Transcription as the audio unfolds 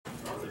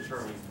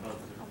Charlie's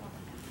positive.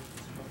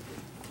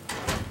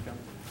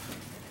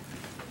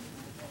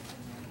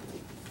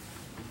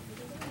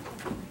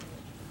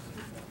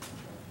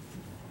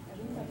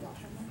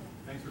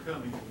 Thanks for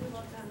coming.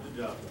 Good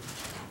job.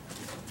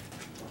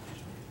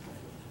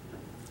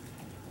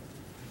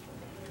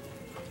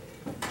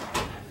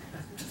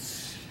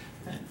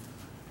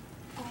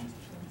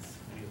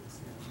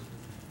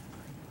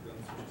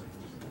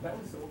 That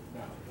was so,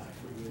 no,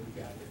 actually, you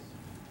got this.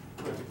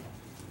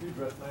 You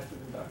dress nicer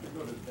than Dr.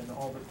 Good than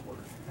all the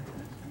quarters.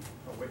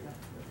 Oh, wait.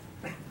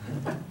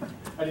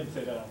 I didn't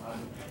say that out loud.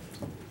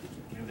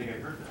 I don't think I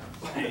heard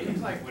that. Hey,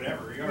 he's like,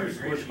 whatever, you already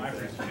You're squished my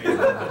squishy.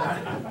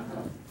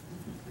 presentation.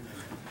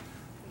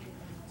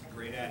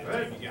 Great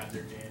attitude you got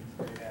there, Dan.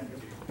 Great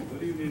attitude.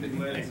 Good evening,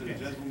 ladies and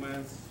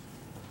gentlemen.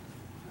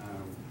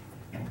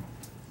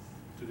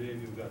 Today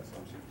we've got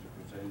something to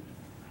present.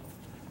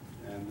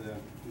 And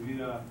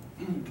we are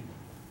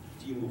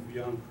a team of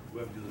young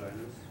web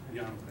designers.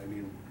 Young, I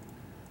mean,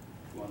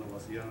 one of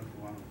us young,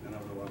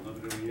 another one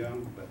not really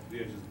young, but we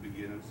are just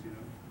beginners, you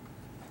know.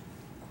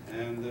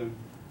 And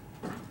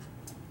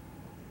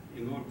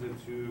in order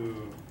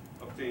to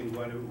obtain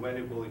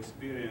valuable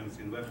experience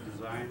in web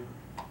design,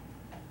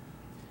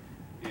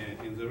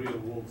 in the real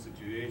world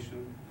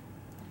situation,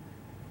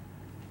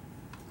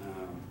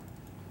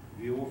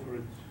 we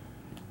offered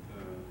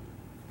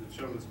the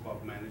Charlie's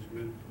Pub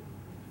management,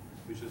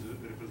 which is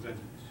represented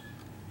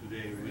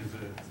today with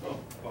the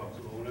pub's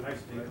owner. Hi,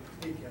 Steve.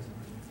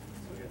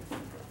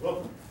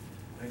 Welcome.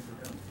 Thanks for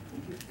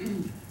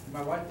coming.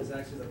 My wife is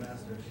actually the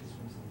master. She's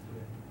from South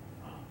Korea.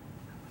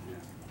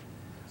 Yeah.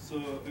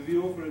 So we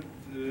offered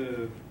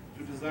to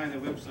design a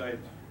website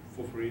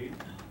for free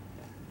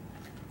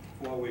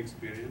for our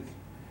experience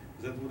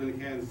that would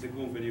enhance the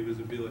company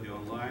visibility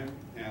online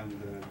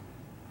and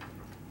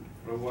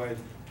provide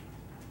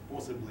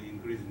possibly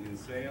increasing in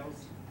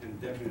sales and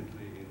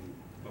definitely in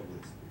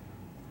publicity.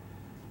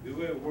 We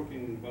were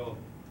working about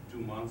 2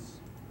 months,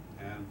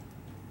 and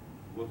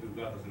what we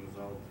got as a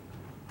result,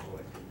 all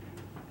I can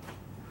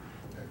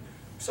do. Okay.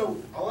 So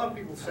a lot of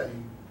people say,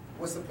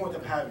 what's the point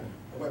of having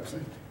a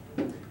website?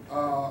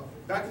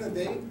 Back in the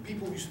day,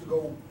 people used to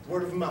go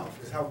word of mouth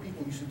is how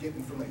people used to get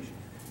information.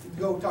 You'd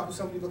go talk to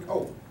somebody like,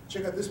 oh,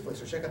 check out this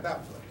place or check out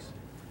that place.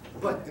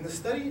 But in the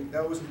study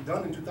that was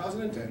done in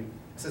 2010,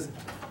 it says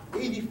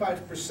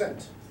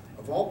 85%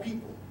 of all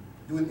people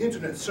do an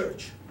internet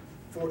search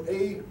for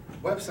a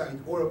website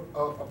or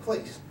a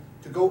place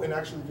to go and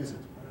actually visit.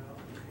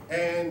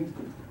 And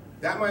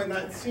that might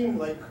not seem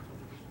like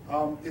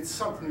it's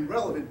something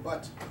relevant,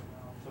 but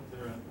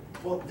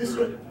well, this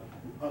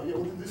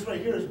right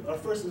here is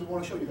first. I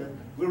want to show you that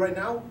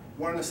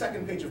we're on the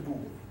second page of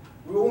Google.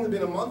 We've only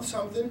been a month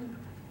something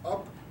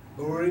up,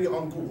 but we're already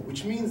on Google,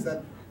 which means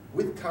that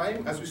with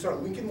time, as we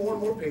start linking more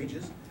and more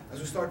pages, as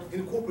we start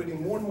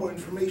incorporating more and more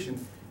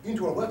information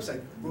into our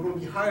website, we're going to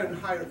be higher and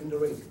higher in the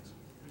ratings.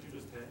 Would you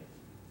just pay?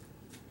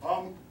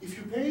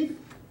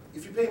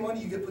 If you pay money,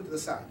 you get put to the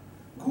side.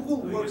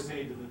 Google So works. you get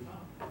paid to the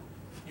top.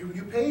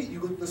 You pay, you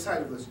go to the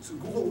side of this. So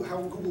Google,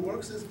 how Google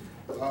works is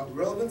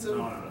relevance of.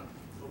 No.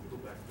 Go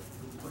back.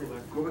 Go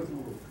back. Go back to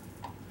Google.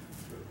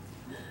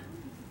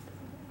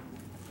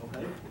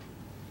 Okay.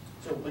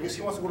 So I guess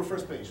he wants to go to the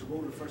first page. So go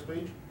to the first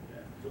page.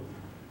 Yeah.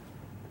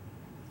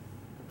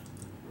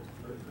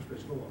 First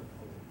page. Go on.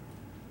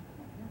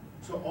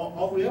 So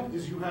all the way up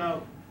is you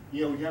have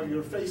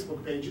your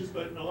Facebook pages.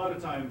 But a lot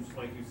of times,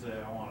 like you say,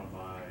 I want to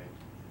buy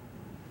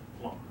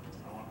plumber.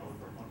 I want to look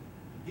for a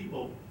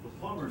plumber. The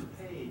plumbers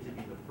pay to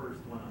be the first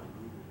one on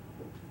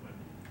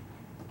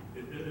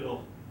Google.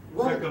 It'll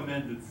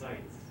recommended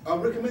sites.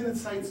 Recommended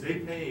sites. They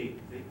pay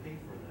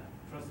for that.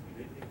 Trust me,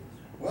 they pay for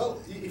that. Well,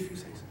 if you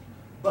say so.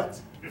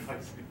 But If I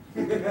say.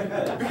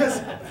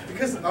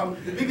 because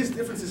the biggest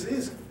difference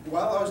is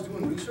while I was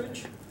doing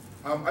research,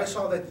 I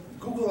saw that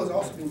Google has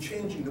also been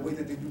changing the way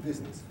that they do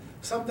business.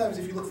 Sometimes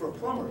if you look for a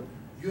plumber,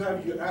 you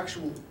have your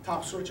actual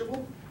top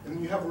searchable, and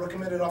then you have a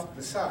recommended off to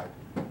the side.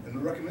 And the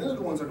recommended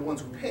ones are the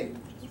ones who pay,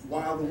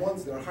 while the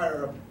ones that are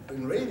higher up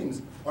in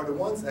ratings are the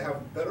ones that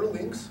have better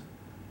links.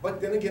 But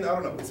then again, I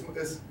don't know, it's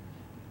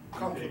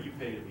complicated. You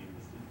pay to be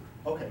listed.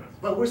 Okay,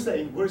 but we're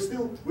saying, we're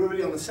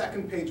already on the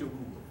second page of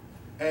Google.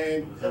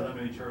 And Is that how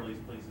many Charlie's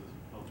places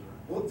out there?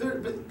 well,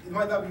 it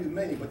might not be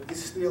many, but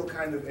it's still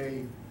kind of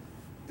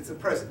it's a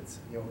presence,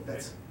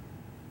 that's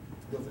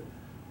built in.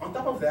 On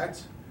top of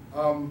that,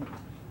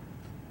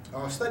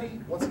 a study,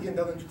 once again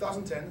done in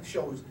 2010,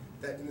 shows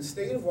that in the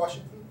state of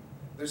Washington,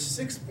 there's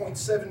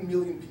 6.7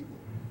 million people.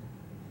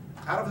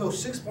 Out of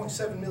those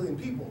 6.7 million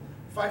people,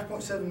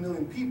 5.7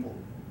 million people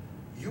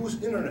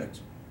use internet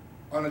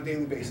on a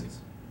daily basis.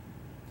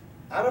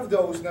 Out of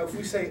those, now if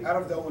we say out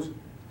of those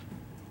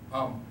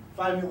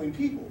 5 million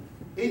people,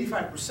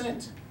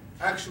 85%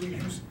 actually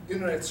use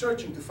internet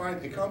searching to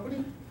find a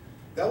company,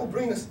 that will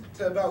bring us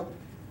to about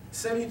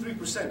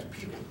 73%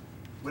 people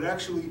would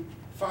actually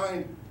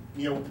find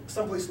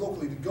someplace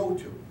locally to go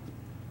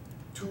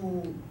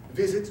to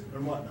visit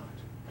or whatnot.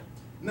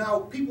 Now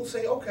people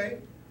say, okay,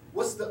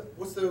 what's the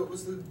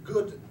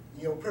good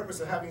purpose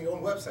of having your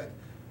own website?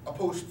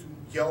 opposed to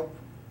Yelp,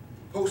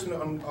 posting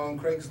it on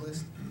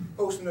Craigslist,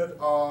 posting it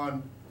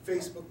on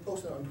Facebook,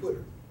 posting it on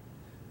Twitter.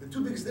 The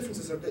two biggest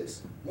differences are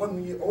this. One,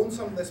 when you own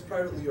something that's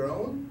privately your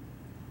own,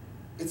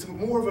 it's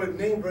more of a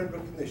name brand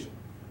recognition.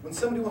 When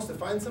somebody wants to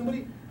find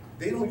somebody,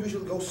 they don't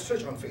usually go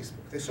search on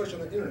Facebook. They search on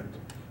the internet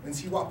and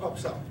see what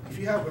pops up. If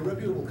you have a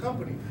reputable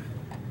company,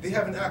 they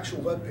have an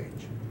actual web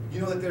page. You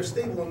know that they're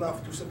stable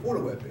enough to support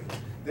a web page.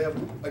 They have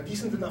a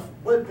decent enough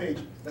web page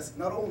that's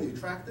not only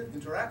attractive,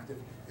 interactive,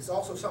 it's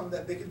also something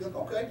that they can be like,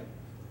 okay,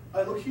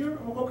 I look here,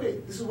 I'm like, okay,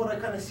 this is what I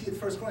kind of see at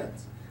first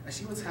glance. I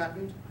see what's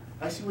happened,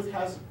 I see what's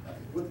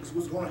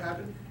going to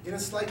happen in a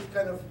slight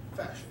kind of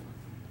fashion.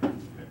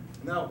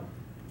 Now,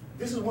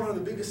 this is one of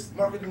the biggest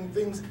marketing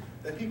things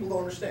that people don't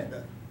understand.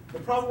 That the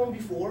problem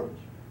before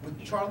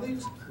with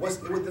Charlie's was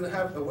it didn't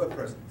have a web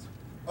presence,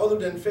 other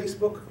than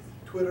Facebook,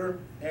 Twitter,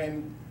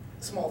 and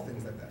small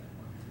things like that.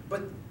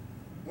 But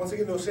once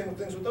again, those same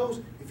things with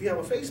those, if you have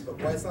a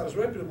Facebook, why it's not as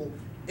reputable,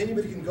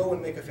 anybody can go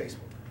and make a Facebook.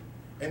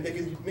 And they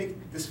can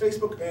make this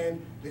Facebook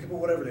and they can put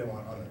whatever they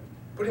want on it.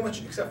 Pretty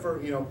much except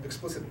for, you know,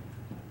 explicit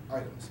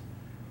items.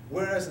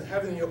 Whereas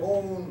having your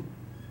own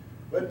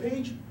web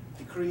page,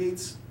 it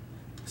creates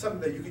something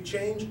that you can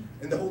change,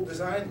 and the whole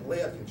design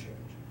layout can change.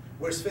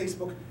 Whereas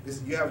Facebook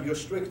is, you have your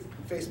strict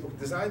Facebook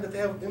design that they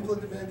have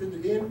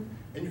implemented in,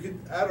 and you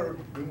can add or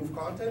remove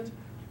content.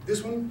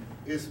 This one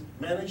is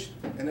managed,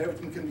 and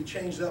everything can be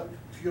changed up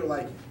to your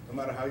liking, no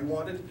matter how you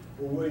want it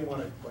or where you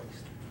want it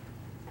placed.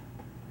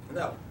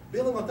 Now,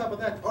 building on top of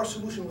that, our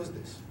solution was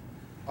this.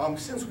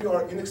 Since we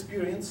are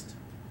inexperienced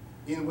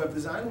in web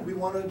design, we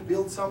want to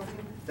build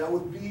something that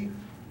would be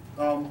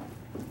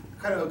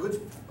kind of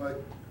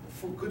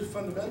a good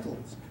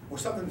fundamentals or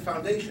something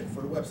foundation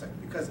for the website.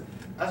 Because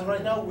as of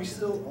right now, we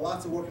still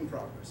lots of work in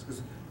progress.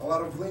 Because a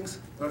lot of links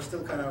are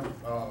still kind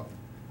of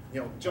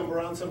jump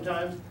around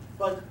sometimes.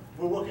 But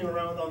we're working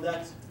around on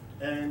that,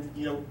 and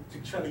to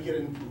try to get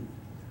it improved.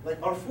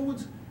 Like our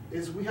foods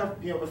is we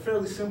have a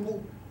fairly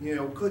simple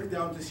click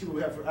down to see what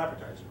we have for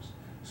appetizers.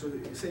 So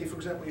say for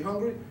example you're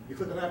hungry, you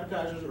click on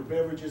appetizers or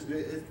beverages,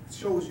 it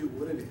shows you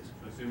what it is.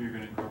 I assume you're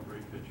going to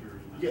incorporate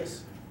pictures. And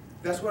Yes,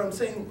 that's what I'm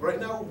saying. Right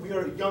now we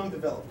are young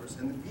developers,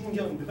 and being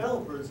young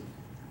developers,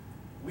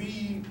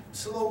 we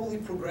slowly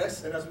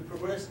progress, and as we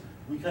progress,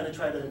 we kind of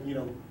try to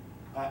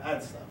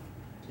add stuff.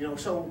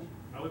 So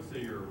I would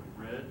say your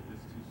red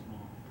is too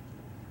small.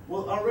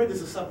 well, our red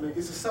is a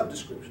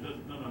sub-description.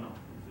 No.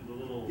 See the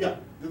little. Yeah,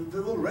 the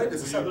little red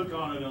is a When sub. you look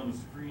on it on the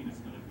screen, it's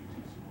going to be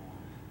too small.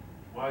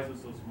 Why is it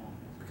so small?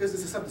 Because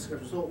it's a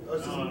sub-description. So No.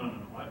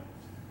 Why?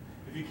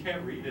 If you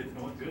can't read it,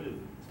 then what good is it?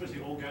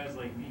 Especially old guys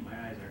like me, my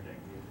eyes aren't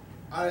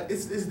that good.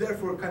 It's there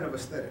for kind of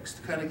aesthetics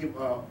to kind of give.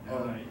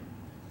 Right.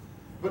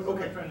 But What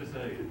okay. I'm trying to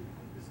say,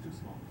 it's too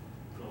small.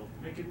 So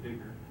make it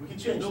bigger. We can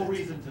change There's no that.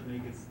 reason to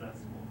make it that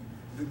small.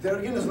 There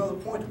again is another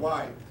point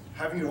why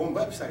having your own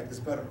website is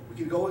better. We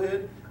can go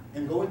ahead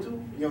and go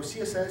into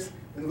CSS,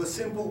 and with a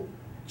simple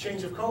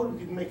change of code,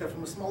 we can make that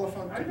from a smaller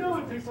font. I know,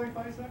 it takes like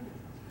 5 seconds.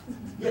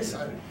 Yes,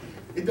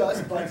 it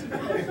does, but it's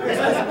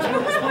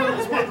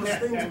one of those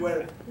things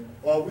where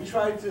we're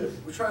trying to.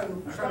 I'm trying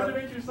to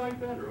make your site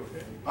better,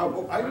 okay? I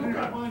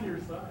I'm on your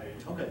side.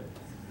 Okay.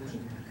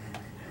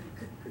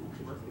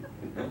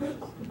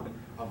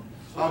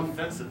 So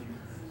offensive.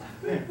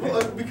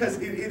 Well, because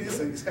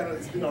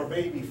it's been our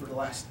baby for the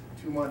last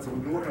 2 months, and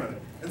we've been working on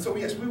it. And so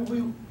yes,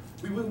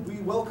 we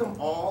welcome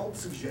all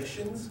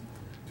suggestions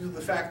due to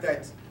the fact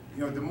that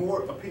the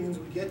more opinions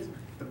we get,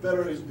 the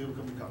better it will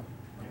become.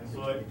 Yeah,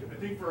 so I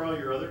think for all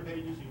your other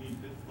pages, you need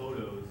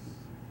photos.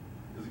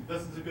 Because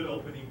this is a good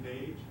opening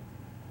page,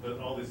 but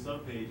all the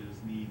sub-pages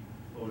need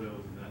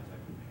photos and that type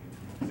of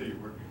thing. So you're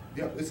working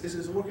on it. Yeah,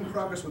 it's a work in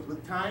progress.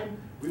 With time,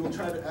 we will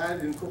try to add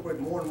and incorporate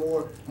more and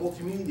more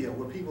multimedia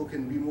where people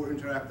can be more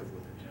interactive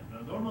with it. Yeah.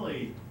 Now,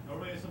 normally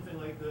something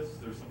like this,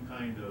 there's some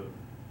kind of,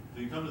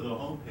 so you come to the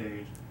home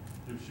page,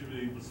 there should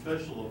be a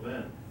special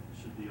event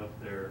should be up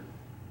there.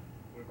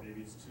 Or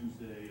maybe it's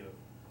Tuesday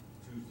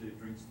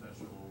drink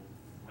special,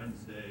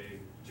 Wednesday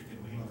chicken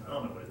wings. I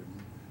don't know what it is.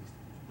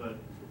 But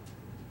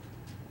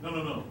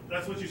no.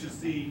 That's what you should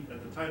see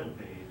at the title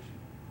page.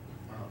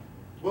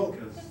 Well,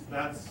 Because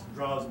that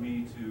draws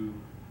me to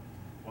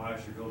why I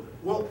should go there.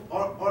 well,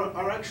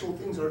 our actual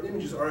things, our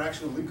images are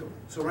actually linkable.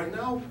 So right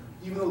now,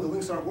 even though the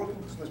links aren't working,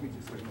 it's nice to meet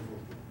you.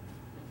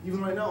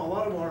 Even right now, a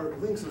lot of our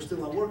links are still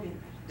not working.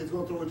 It's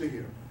going to throw it to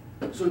here.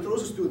 So it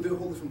throws us to a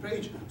whole different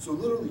page. So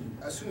literally,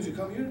 as soon as you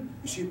come here,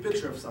 you see a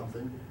picture of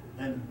something,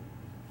 and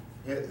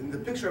in the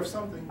picture of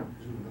something,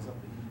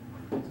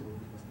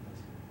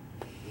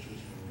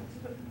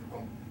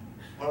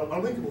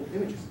 are linkable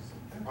images.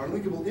 Are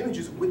linkable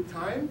images with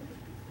time.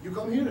 You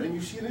come here and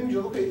you see an image.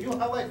 Okay,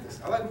 I like this.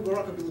 I like the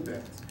rockabilly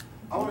bands.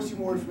 I want to see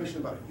more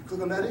information about it. You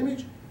click on that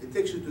image. It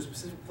takes you to a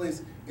specific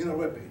place in our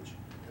webpage,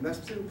 and that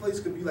specific place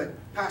could be like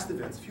past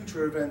events,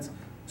 future events.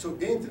 So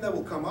anything that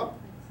will come up.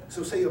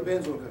 So say your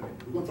band's gonna come in.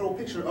 We're gonna throw a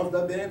picture of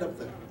that band up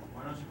there.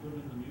 Why don't you put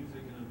in the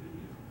music and a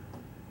video?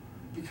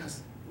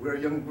 Because we're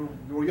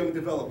young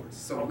developers.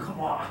 So Oh, come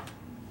on.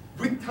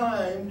 with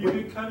time, You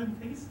can cut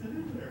and paste it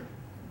in there.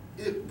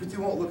 it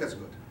won't look as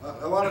good.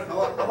 A lot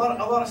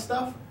of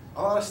stuff,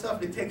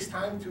 it takes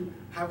time to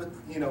have it,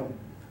 you know,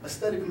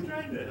 aesthetically. I'm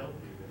trying to help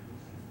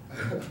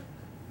you.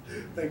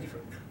 Thank you,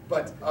 Frank.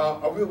 But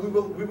we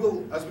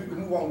will, as we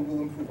move on, we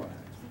will improve on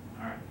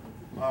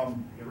that. All right.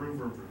 Get room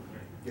for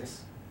improvement.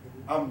 Yes.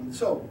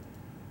 So,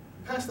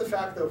 past the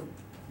fact of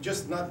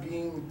just not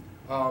being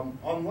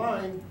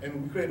online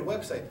and we create a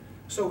website.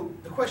 So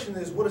the question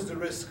is, what is the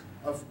risk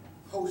of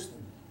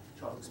hosting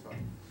Charlie's Pub?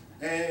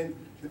 And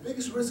the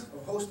biggest risk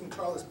of hosting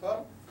Charlie's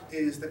Pub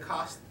is the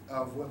cost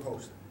of web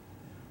hosting.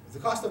 The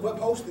cost of web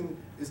hosting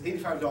is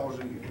 $85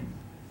 a year.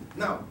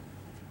 Now,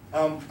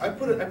 I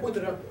pointed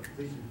up.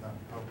 Please do not.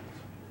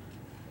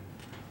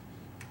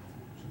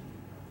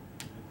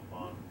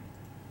 On.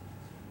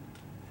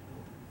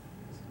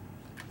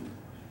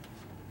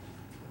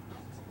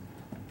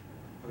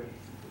 Okay.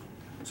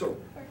 So,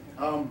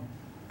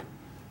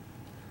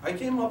 I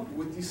came up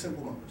with these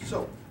simple numbers.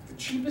 So, the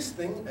cheapest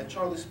thing at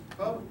Charlie's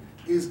Pub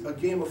is a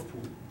game of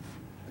pool.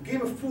 A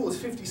game of pool is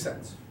 50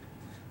 cents.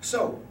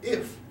 So,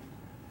 if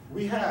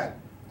we had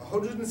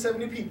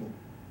 170 people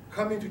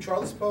come into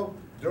Charlie's Pub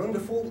during the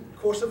full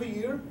course of a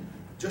year,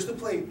 just to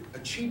play a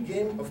cheap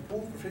game of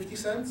pool for 50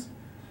 cents,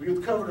 we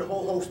would cover the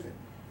whole hosting.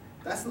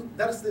 That's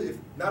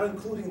not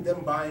including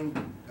them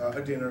buying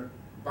a dinner,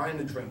 buying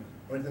a drink,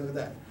 or anything like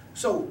that.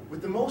 So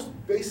with the most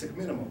basic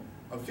minimum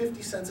of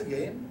 50 cents a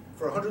game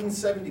for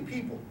 170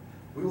 people,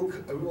 we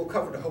will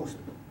cover the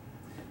hosting.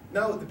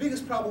 Now, the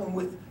biggest problem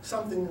with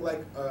something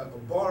like a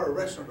bar, a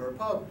restaurant, or a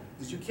pub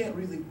is you can't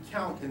really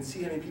count and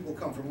see how many people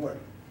come from where.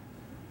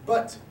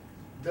 But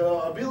the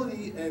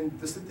ability and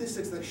the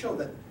statistics that show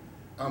that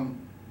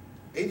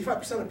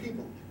 85% of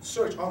people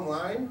search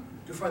online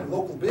to find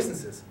local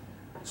businesses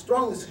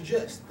strongly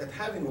suggest that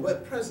having a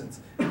web presence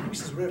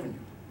increases revenue.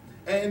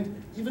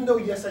 And even though,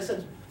 yes, I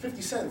said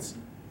 50 cents,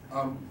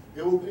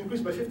 it will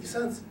increase by 50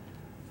 cents,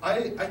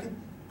 I can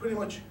pretty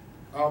much,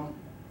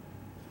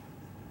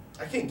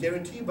 I can't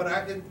guarantee, but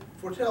I can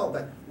foretell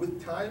that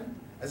with time,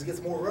 as it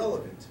gets more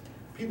relevant,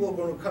 people are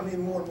going to come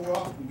in more and more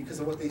often because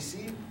of what they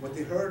see, what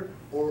they heard,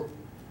 or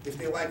if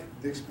they like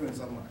the experience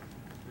online.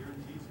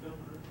 Guaranteed spell?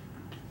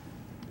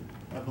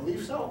 I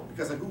believe so,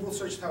 because I Google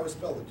searched how I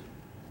spell it.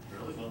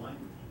 Really? What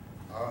language?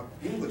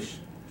 English.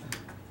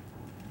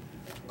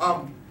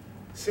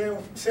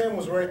 Sam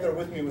was right there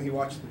with me when he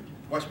watched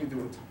me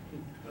do it.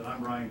 But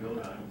I'm Ryan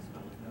Goda, I don't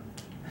spell it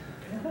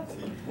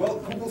now. Well,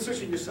 Google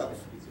search it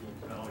yourself.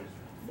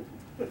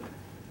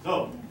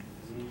 So,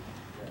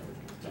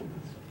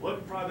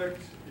 what product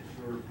is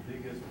your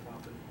biggest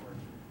profit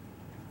margin?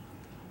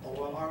 Oh,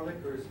 well, our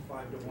liquor is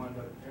 5 to 1,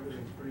 but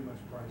everything's pretty much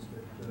priced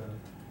at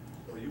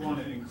So you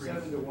want to increase?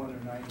 7 to 1 or 9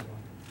 to 1.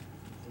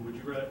 So would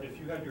you rather, if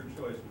you had your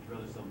choice, would you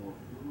rather sell more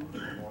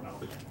food or more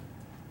alcohol?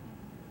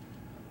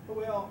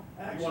 Well,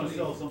 actually, You want to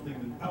sell something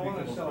that I want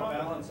to makes the sell a most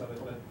profit. balance of it,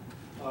 but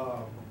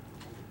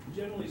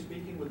generally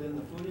speaking, within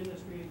the food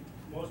industry,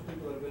 most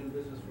people that have been in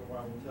business for a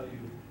while will tell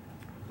you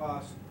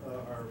cost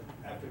are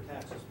after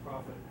taxes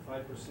profit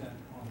 5%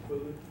 on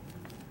food,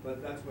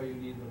 but that's why you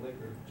need the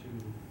liquor to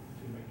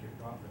make your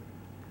profit.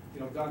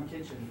 You know, Don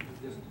Kitchen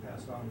just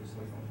passed on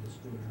recently on the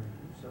schooner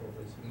and several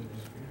places in the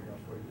industry about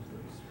 40 years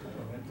ago,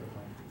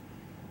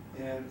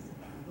 and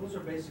those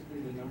are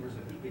basically the numbers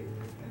that he gave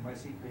me, and my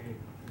CPA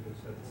would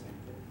have said the same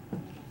thing.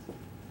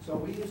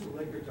 So we use the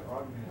liquor to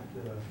augment,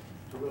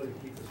 to really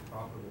keep us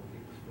profitable,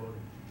 keep us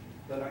floating.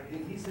 But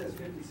he says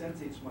 50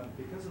 cents each month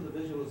because of the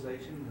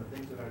visualization and the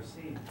things that I've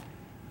seen,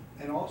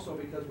 and also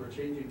because we're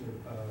changing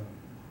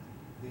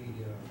the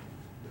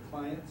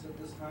clients at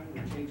this time,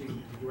 we're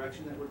changing the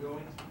direction that we're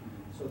going.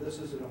 So this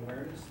is an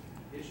awareness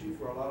issue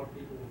for a lot of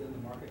people within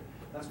the market.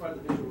 That's why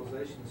the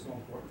visualization is so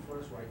important for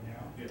us right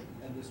now. Yeah.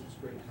 And this was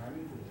great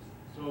timing for this.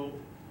 So,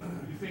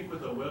 you think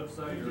with a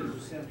website,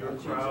 50%, your I'll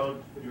change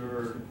crowd, it.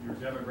 your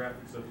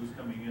demographics of who's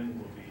coming in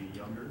will be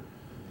younger?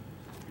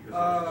 Because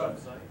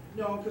of the website?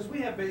 No, because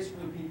we have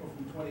basically people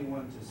from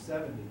 21 to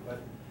 70,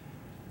 but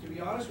to be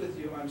honest with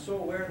you, I'm so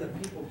aware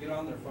that people get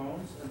on their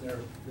phones and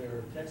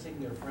they're texting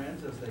their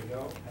friends as they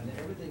go, and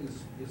everything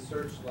is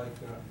searched like,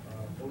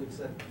 Oleg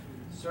said,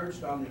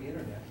 searched on the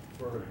internet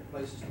for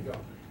places to go.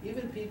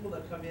 Even people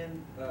that come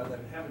in that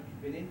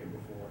haven't been in here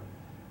before,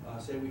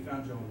 say we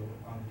found you on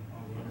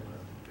the internet.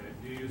 Okay,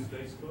 do you use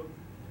Facebook?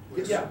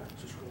 Yes. Yeah.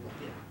 So scroll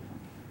down.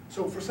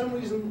 So for some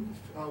reason,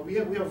 we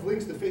have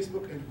links to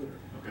Facebook and Twitter.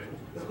 Okay.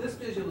 But this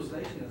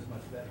visualization is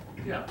much better.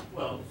 Yeah,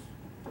 well,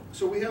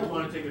 So we we have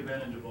want to take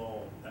advantage of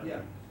all that. Yeah.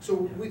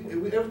 So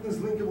everything's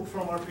linkable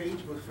from our page,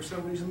 but for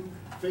some reason,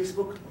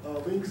 Facebook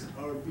links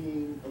are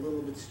being a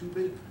little bit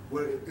stupid,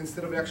 where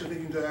instead of actually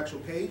taking you to the actual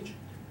page,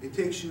 it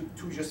takes you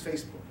to just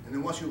Facebook. And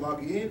then once you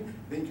log in,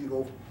 then you can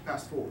go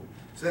fast forward.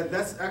 So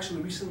that's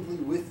actually recently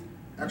with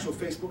actual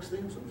Facebook's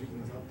thing, so if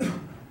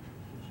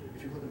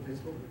you click on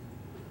Facebook,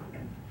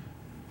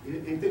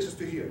 it takes us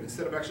to here,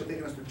 instead of actually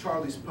taking us to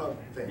Charlie's Pub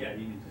thing. Yeah,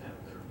 you need to have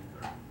it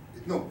there.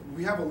 No,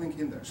 we have a link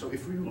in there, so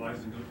if we, Why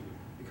does it go to you?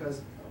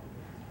 because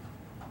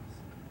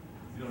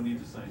You don't need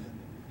to sign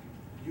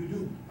in. you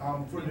do,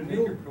 for the Make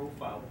new. your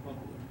profile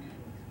public.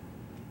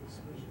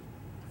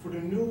 For the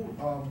new,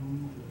 Clear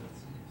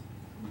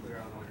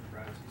out all your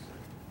privacy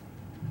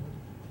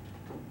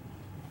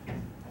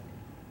settings.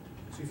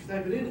 so if you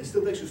type it in, it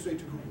still takes you straight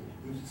to Google,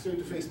 straight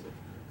to Facebook.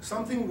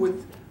 Something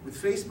with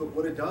Facebook,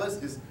 what it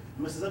does is it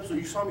messes up. So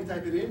you saw me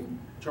type it in,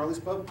 Charlie's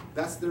Pub,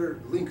 that's their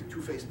link to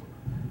Facebook.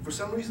 For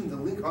some reason, the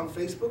link on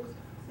Facebook,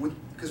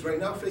 because right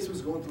now Facebook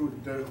is going through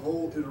their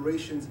whole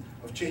iterations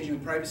of changing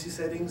privacy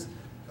settings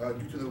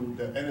due to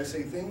the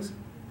NSA things.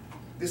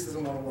 This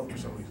doesn't want to work for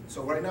some reason.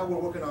 So right now we're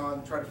working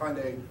on trying to find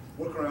a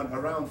workaround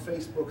around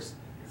Facebook's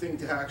thing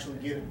to actually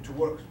get it to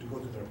work to go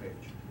to their page.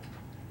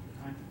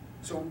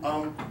 So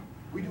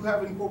we do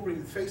have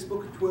incorporated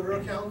Facebook, Twitter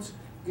accounts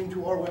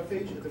into our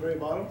webpage at the very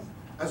bottom,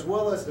 as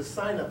well as a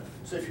sign up.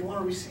 So if you want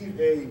to receive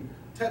a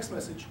text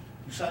message,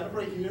 you sign up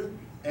right here,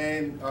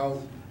 and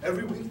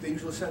every week they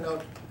usually send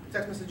out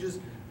text messages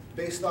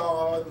based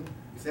on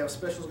if they have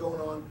specials going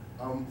on,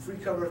 free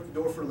cover at the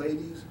door for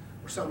ladies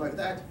or something like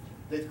that.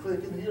 They'd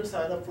click in here,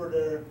 sign up for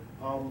their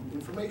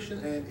information,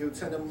 and it would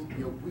send them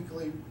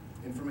weekly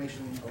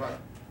information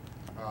about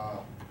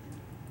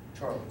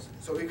Charlie's.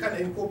 So it kind of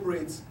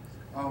incorporates,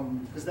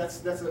 because that's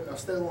a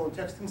standalone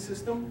texting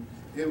system,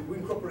 we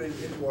incorporate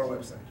it into our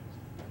website.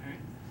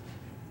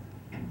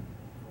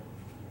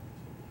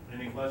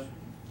 Any questions?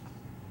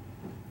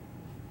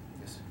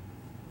 Yes.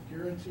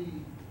 Guarantee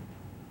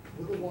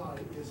with a Y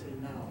is a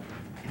noun,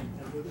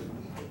 and with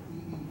an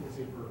E is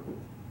a verb.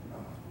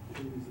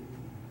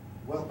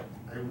 Well,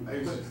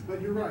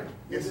 But you're right.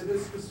 Yes. It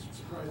is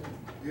surprising.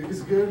 it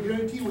is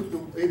guarantee with the,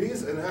 it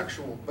is an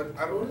actual, but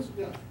I don't.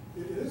 Yeah,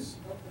 it is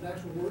an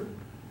actual word,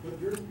 but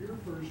your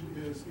version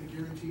is a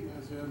guarantee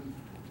as in,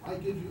 I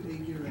give you a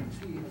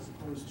guarantee as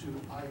opposed to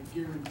I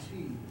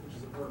guarantee, which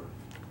is a verb.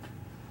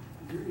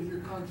 In your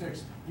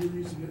context, you're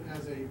using it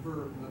as a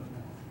verb, not a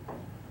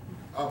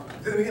noun.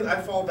 Then again, I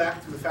fall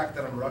back to the fact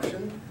that I'm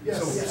Russian.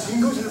 Yes. So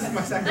English is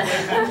my second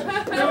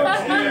language.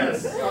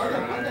 Yes. I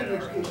got an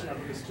education out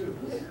of this too.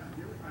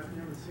 I've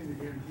never seen a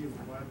guarantee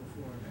with a Y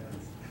before.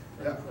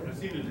 Yeah. I've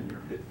seen it in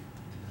here.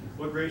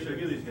 What grade should I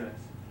give these guys?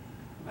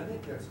 I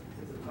think that's,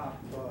 it's a top,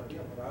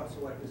 deal, but I also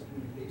like his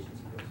communication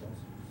skills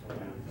also, so.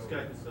 This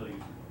guy can still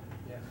use.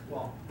 Yeah,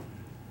 well.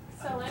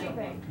 Sell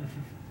anything.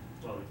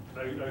 Well, I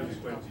was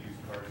just waiting to use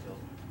car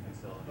salesman and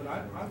sell it. But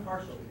I'm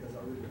partial because I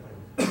really like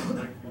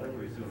Like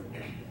what he's doing.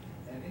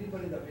 And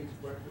anybody that makes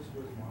breakfast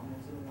with mom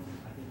once in a while,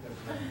 I think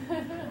that's.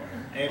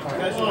 Hey,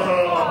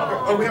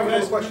 Oh, we have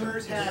another question.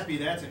 customer's happy,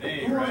 that's an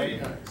A, Who are you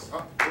right? guys?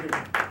 Wait a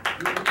minute.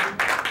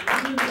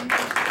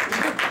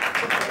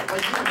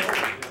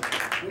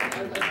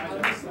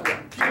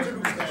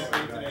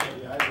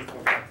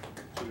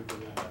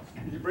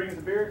 You bring us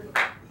a beer?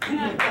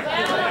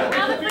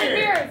 Now the free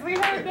beers, we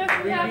heard this is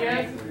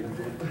happening.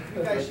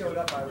 You guys showed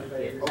up, I was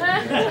ready.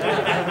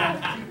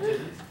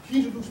 He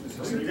introduced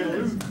this. You're gonna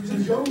lose. He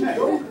said,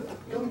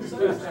 young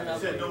designer. He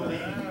said no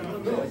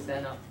name. No.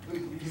 Stand up.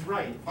 He's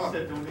right. He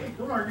said no name.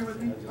 Don't argue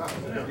with me. Yeah,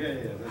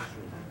 that's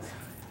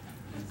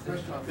true.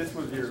 This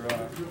was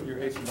your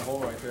ace in the hole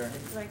right there.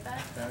 Like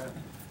that?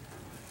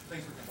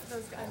 Thanks for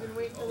Those, I've been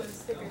waiting for those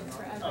stickers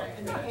forever,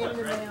 and they came in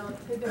the mail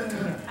today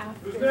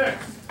after. Who's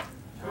next?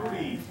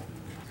 Cody.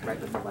 Right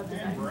with the web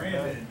design.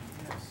 Brandon.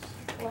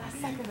 Last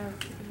second I was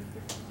thinking of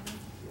this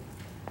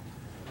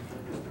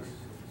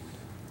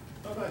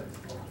Oh, good.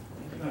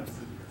 Not to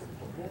sit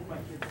Both my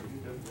kids are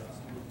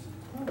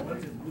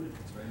one's in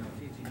Budapest right now,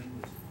 teaching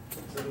English.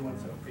 The other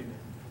one's a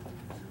female.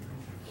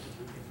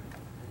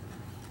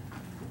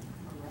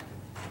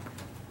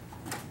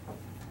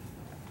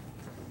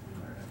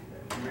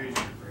 You raised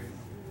your grade.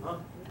 Huh?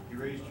 You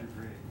raised your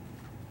grade.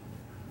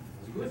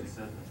 Because he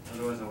said that.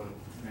 Otherwise I would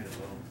have made it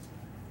low.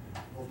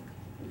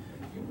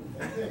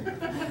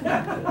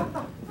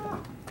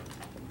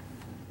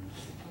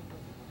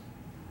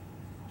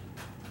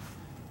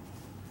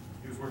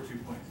 He was worth 2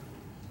 points.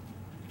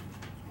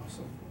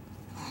 Awesome.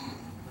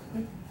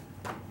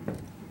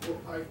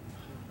 Well,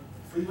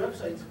 free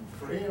website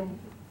for him.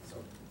 So.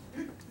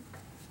 You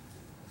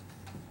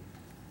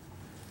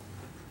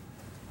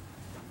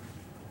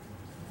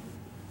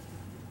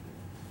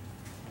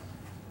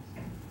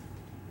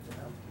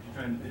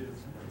trying to do this?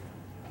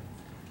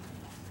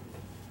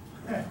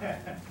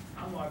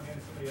 I'm logging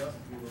into somebody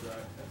else's Google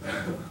Drive.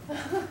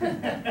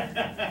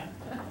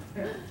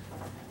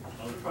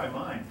 I'll try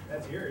mine.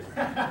 That's yours.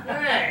 There's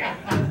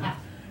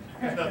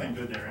nothing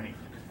good there anyway.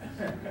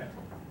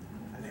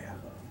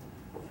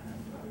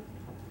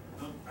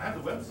 I have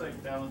the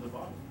website down at the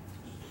bottom.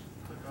 Just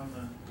click on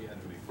the. Yeah,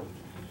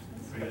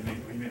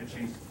 We made a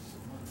change.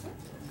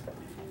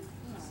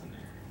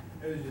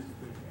 It was just a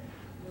quick game.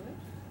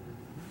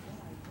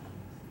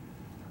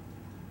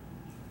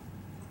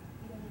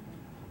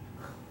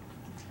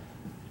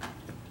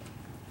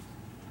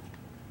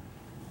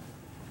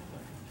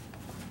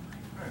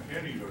 All right,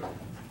 candy go.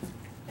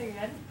 Are you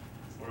good?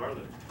 What are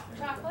they?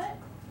 Chocolate?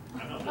 I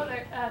know. Oh,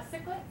 they're,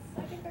 ciclets,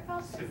 I think they're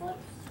called ciclets?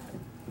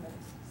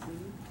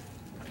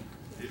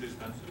 These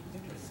expensive?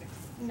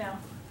 No.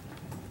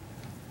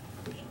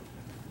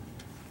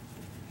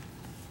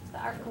 The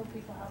art club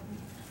people help me.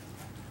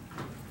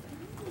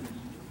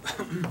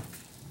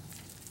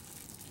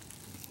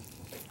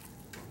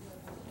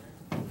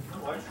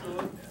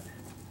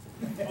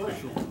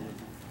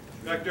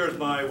 Back there is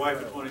my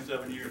wife of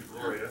 27 years,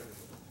 Gloria.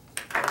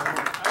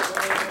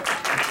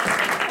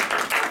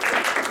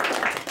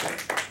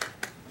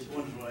 She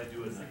wonders what I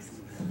do at night.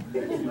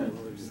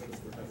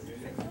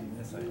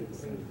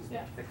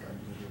 Yeah.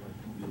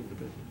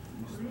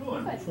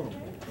 What are you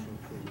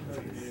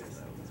doing?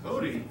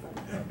 Cody, you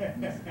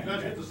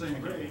guys get the same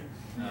grade.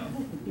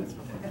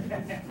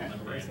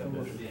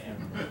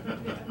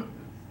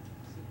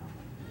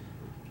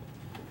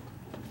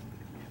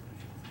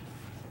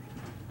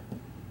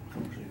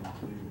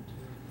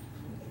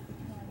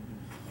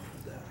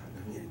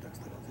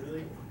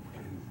 Really?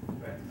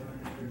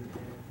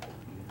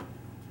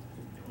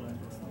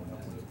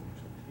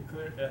 You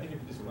could, I think if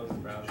you just close the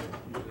browser,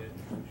 usually,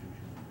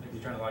 if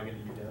you're trying to log into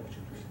your dev.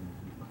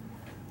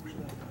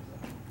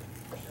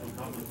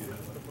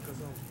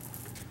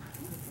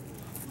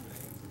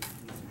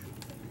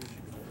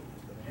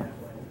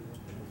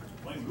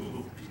 Blame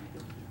Google.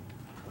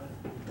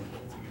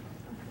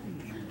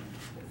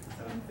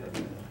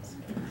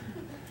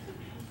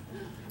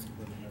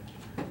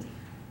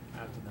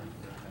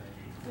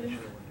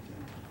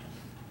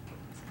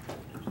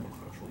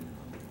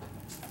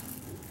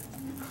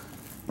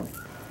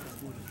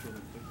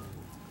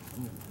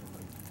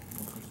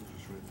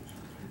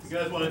 You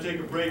guys want to take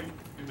a break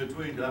in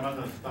between? I'm not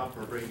going to stop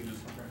for a break. You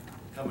just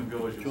come and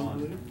go as you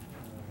want.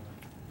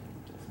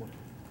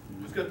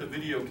 Who's got the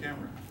video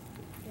camera?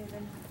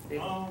 David.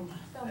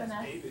 Filming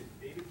us.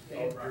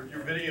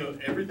 Your video,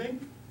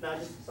 everything? No,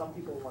 just some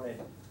people wanted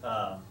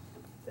them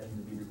to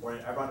be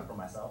recorded. I run it for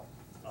myself,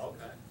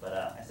 Okay. but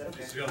I said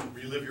okay. Just gonna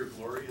relive your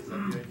glory, is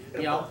that the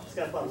idea? Yeah, just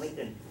gotta put on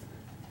LinkedIn.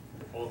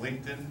 Oh,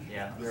 LinkedIn?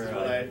 Yeah. This is Or,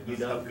 what you this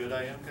is how know. good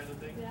I am kind of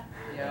thing? Yeah.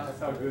 Yeah, that's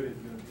how good it's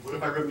gonna What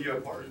if I rip you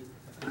apart?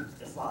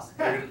 It's lost.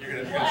 You're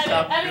gonna Well,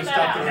 stop, you're edit gonna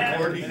stop the that out.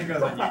 recording? Then it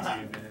goes on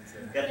YouTube and it's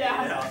Gotta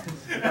Yeah. edit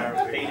it out.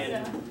 Or fade in.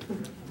 Yeah.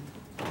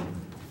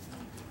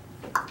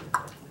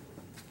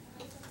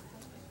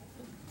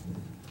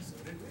 So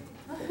did we.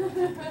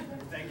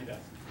 Thank you, Doc.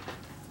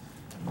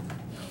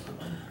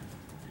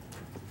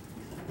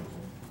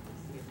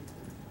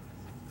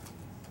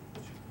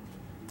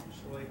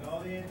 So like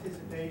all the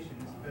anticipation,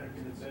 this better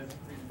be the best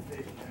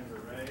presentation ever,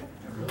 right?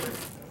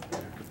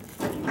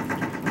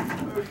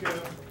 Okay.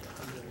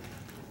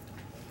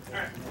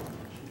 Alright.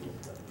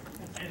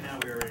 And now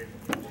we are ready.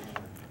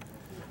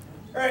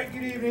 Alright,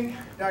 good evening,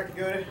 Dr.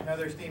 Goda,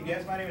 another esteemed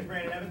guest. My name is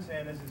Brandon Evans,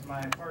 and this is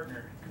my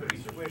partner, Cody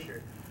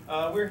Swisher.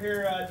 We're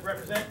here to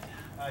represent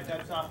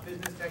Dubsoft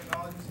Business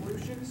Technology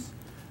Solutions,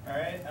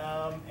 alright,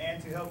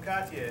 and to help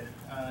Katya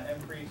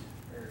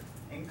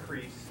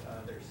increase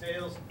their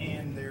sales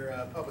and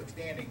their public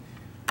standing.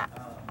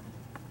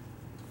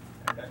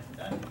 Introduction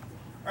done.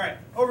 Alright,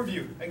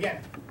 overview.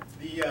 Again,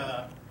 the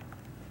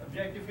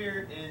objective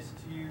here is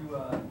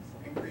to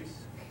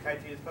increase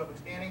Katya's public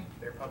standing,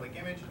 their public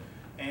image,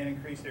 and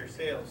increase their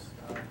sales,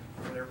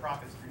 or their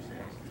profits through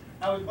sales.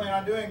 How we plan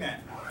on doing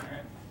that?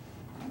 Alright,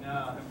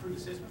 improve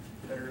the system,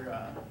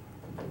 better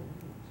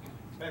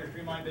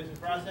streamline business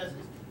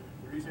processes,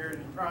 reduce errors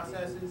in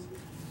processes,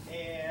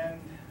 and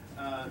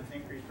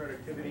increase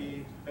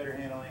productivity, better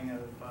handling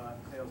of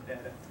sales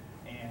data,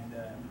 and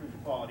improve the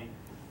quality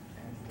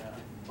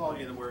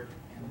of the work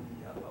and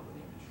the public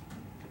image.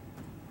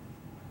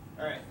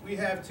 All right, we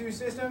have two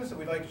systems that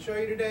we'd like to show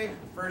you today.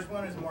 The first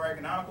one is a more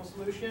economical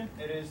solution.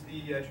 It is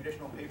the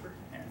traditional paper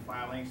and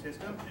filing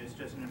system. It's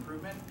just an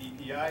improvement.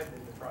 BPI is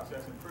a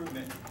process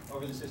improvement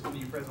over the system that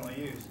you presently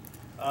use.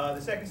 The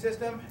second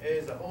system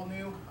is a whole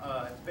new,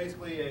 it's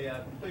basically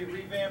a complete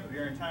revamp of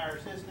your entire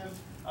system,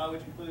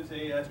 which includes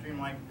a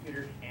streamlined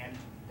computer and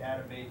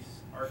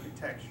database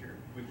architecture.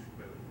 Which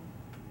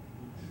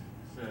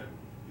said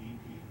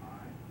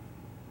BPI?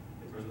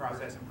 It's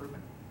process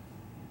improvement.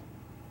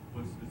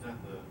 Is that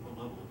what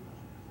level is that?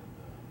 Is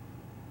that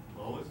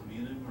the lowest,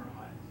 medium, or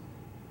highest?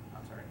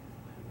 I'm sorry.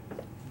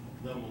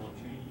 Level of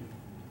change?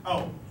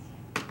 Oh.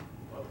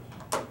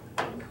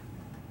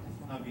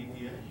 Not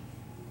BPA?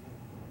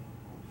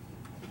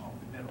 Oh,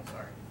 middle,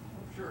 sorry.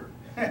 Sure.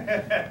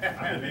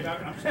 Maybe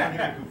I'm just trying to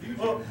get confused.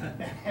 Well,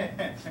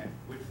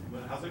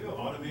 How's it go?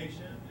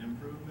 Automation,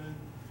 improvement?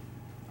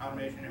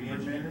 automation,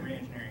 improvement, and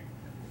re-engineering.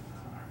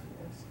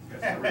 You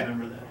guys still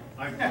remember that?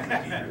 I'm the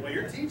teacher. Well,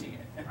 you're teaching it.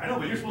 I know,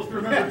 but you're supposed to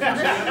remember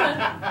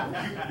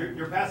too.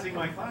 You're passing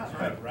my class,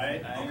 right?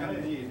 Right, I am Okay.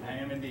 indeed, I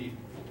am indeed.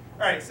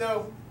 All right,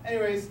 so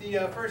anyways,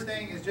 the first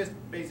thing is just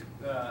basic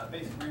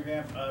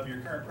revamp of your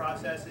current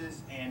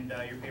processes and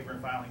your paper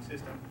and filing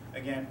system.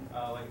 Again,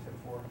 like I said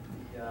before,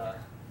 the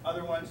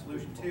other one,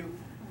 solution 2,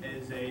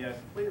 is a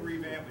complete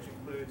revamp, which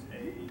includes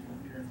a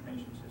computer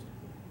information system.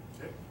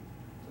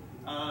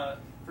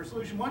 For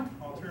solution 1,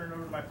 I'll turn it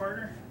over to my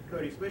partner,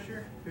 Cody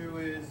Swisher, who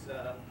is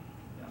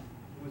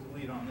who was the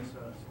lead on this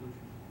solution.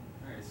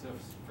 Alright, so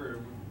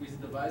we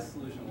devised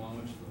solution 1,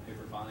 which is the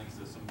paper filing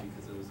system,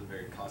 because it was a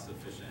very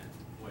cost-efficient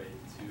way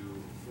to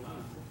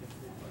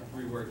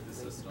rework the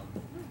system.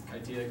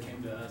 ITEA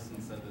came to us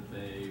and said that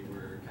they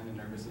were kind of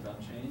nervous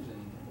about change,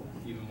 and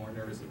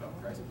more nervous about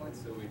price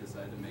points, so we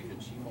decided to make a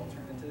cheap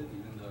alternative,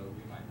 even though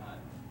we might not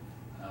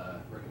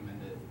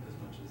recommend it as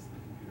much as the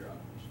computer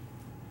automation.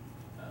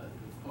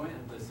 The point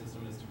of this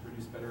system is to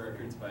produce better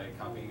records by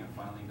copying and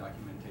filing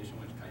documentation,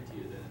 which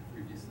CAITIA didn't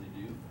previously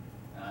do.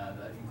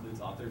 That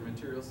includes author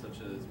materials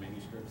such as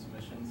manuscript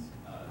submissions,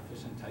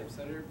 efficient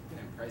typesetter,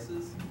 and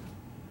prices,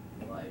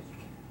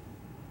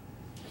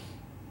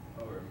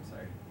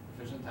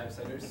 efficient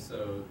typesetters.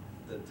 So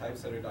the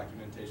typesetter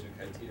documentation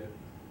CAITIA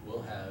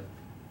will have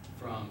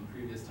from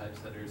previous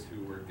typesetters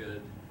who were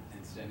good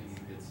and standing in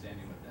good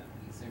standing with them.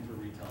 And the same for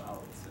retail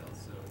outlet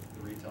sales. So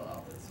the retail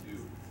outlets who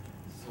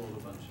sold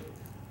a bunch of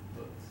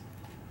books.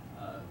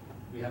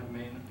 We have a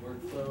main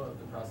workflow of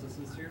the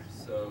processes here.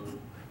 So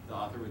the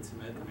author would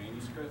submit the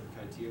manuscript.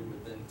 CAITIA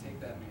would then take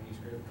that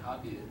manuscript,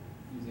 copy it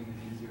using a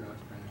new Xerox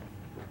printer,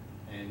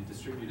 and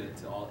distribute it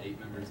to all 8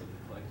 members of the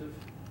collective.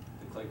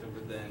 The collective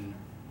would then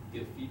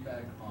give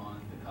feedback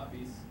on the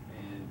copies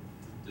and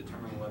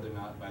determine whether or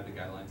not by the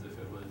guidelines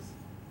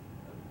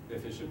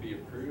if it should be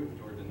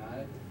approved or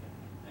denied,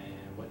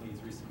 and what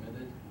needs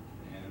resubmitted,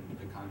 and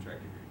the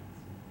contract agreements.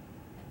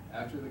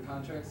 After the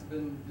contracts have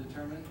been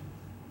determined,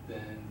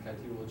 then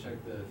CAITIA will check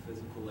the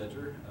physical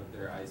ledger of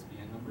their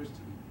ISBN numbers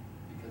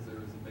because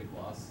there was a big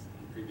loss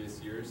in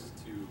previous years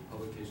to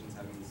publications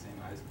having the same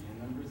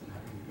ISBN numbers and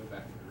having to go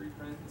back and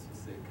reprint. This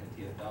will save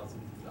CAITIA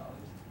thousands of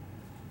dollars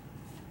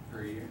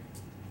per year.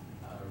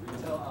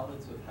 Retail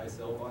outlets with high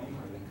sale volume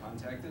are then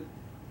contacted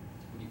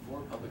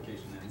before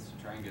publication ends to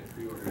try and get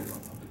pre-orders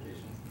on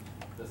publications,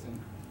 thus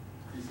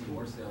increasing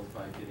more sales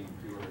by getting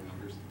pre-order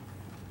numbers.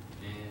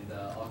 And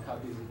all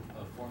copies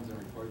of forms and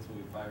reports will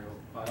be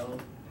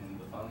filed in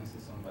the filing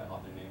system by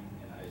author name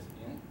and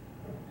ISBN.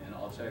 And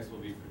all checks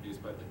will be produced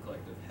by the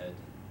collective head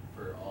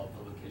for all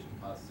publication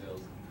cost,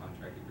 sales, and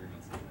contract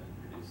agreements that have been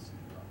produced.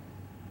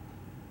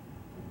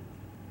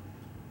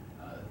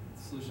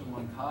 Solution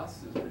 1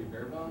 cost is pretty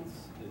bare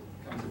bones. It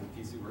comes with a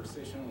PC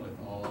workstation with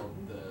all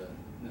the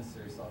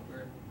necessary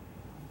software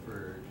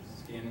for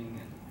scanning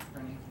and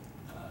printing,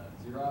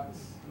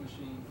 Xerox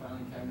machine,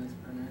 filing cabinets,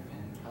 printer,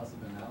 and cost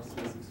of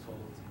analysis is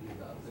total to be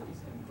about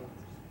 $37.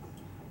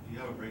 Do you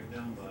have a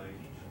breakdown by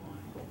each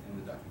line? In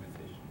the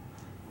documentation.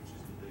 Which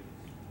is the biggest?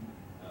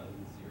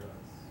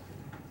 Xerox.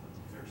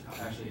 There's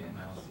Actually,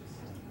 analysis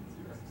and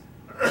Xerox.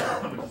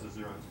 How much is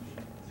the Xerox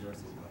machine? Xerox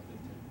is about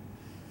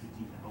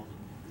 15,000.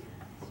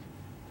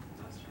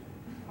 last year.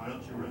 Why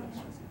don't you rent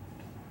one?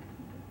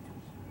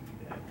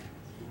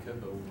 We could,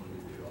 but we want to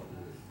do all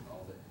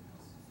the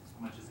in-house.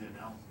 How much is the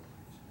analysis?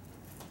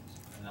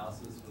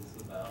 Analysis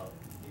was about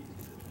 18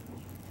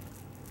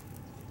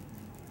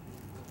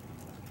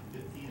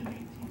 15 and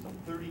 18, so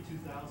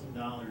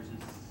 $32,000 is.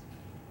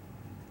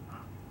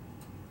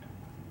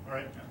 All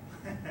right.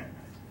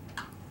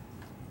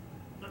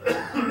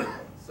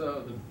 So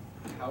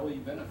how will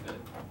you benefit?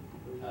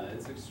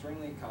 It's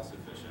extremely cost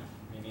efficient,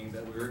 meaning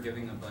that we were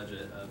giving a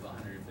budget of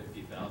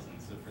 $150,000.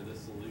 So for this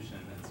solution,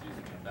 it's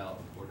using about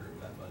a quarter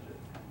of that budget.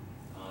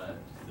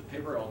 The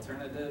paper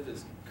alternative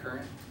is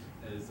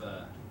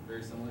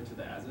very similar to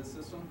the as-is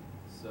system.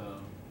 So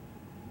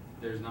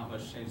there's not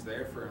much change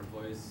there for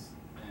employees,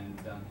 and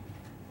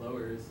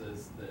lowers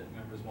as that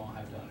members won't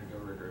have to undergo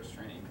rigorous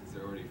training because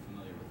they're already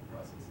familiar with the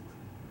processes.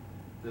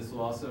 This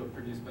will also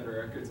produce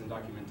better records and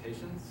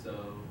documentation,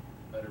 so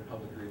better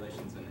public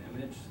relations and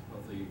image,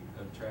 hopefully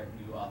attract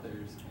new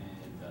authors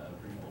and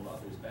bring old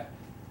authors back.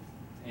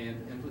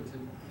 And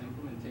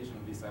implementation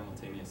will be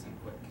simultaneous and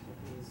quick.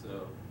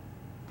 So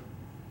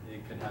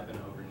it could happen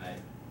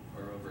overnight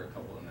or over a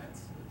couple of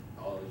nights.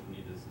 All you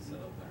need is to set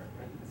up the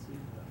hardware.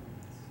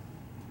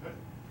 Okay.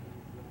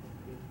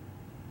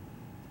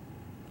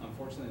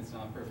 Unfortunately, it's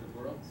not a perfect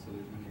world, so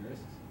there's many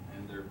risks,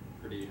 and they're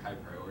pretty high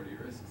priority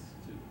risks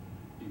to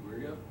be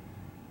wary of.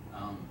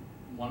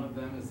 One of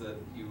them is that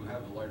you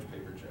have a large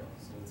paper trail,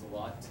 so it's a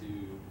lot to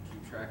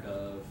keep track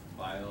of,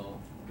 file,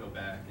 go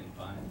back and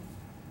find.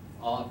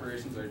 All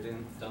operations are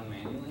done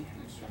manually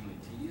and extremely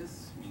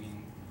tedious,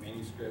 meaning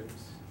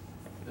manuscripts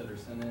that are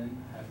sent in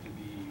have to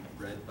be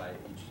read by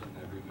each and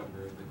every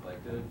member of the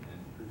collective and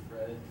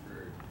proofread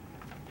for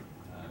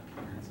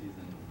concurrencies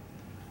and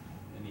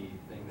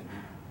anything that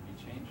needs to be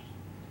changed.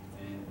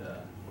 And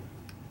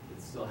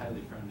it's still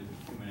highly prone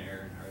to human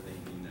error and hardly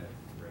any net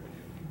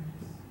revenue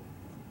increase.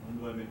 When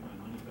do I make my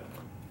money back?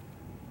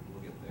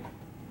 We'll get there.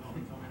 No,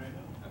 tell me right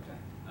now. Okay.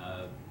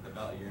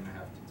 About 1.5 to 2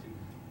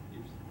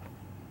 years.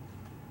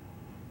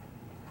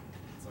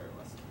 That's our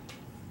lesson.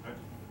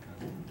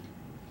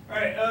 All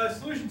right. All right,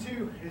 solution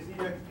 2 is the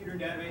computer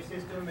database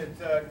system. It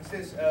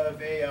consists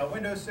of a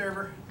Windows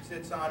server. It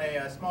sits on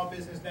a small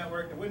business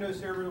network. The Windows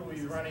server will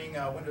be running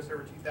Windows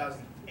Server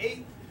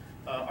 2008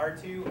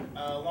 R2,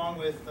 along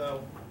with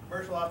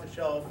commercial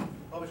off-the-shelf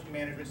publishing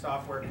management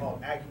software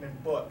called Acumen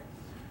Book.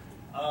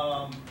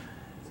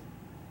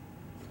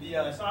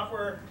 The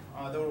software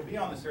that will be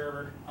on the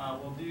server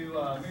will do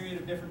a myriad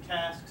of different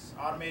tasks,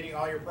 automating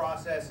all your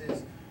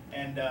processes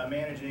and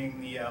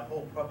managing the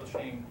whole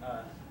publishing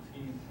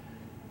scheme.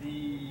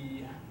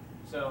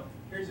 So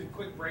here's a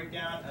quick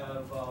breakdown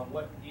of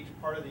what each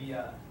part of the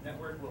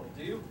network will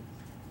do.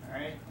 All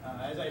right,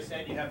 as I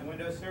said, you have the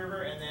Windows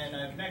server, and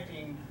then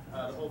connecting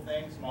the whole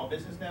thing, small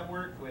business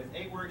network with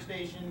 8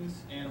 workstations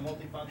and a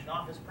multifunction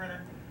office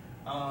printer.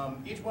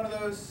 Each one of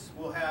those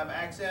will have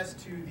access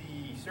to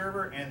the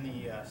server and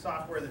the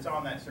software that's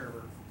on that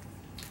server.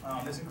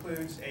 This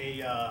includes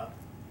a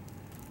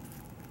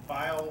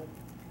file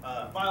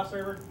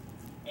server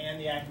and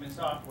the Acumen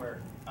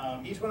software.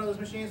 Each one of those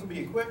machines will be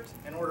equipped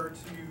in order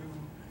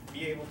to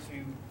be able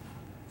to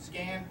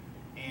scan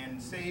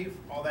and save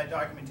all that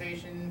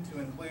documentation, to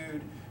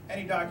include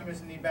any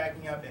documents that need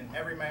backing up in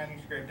every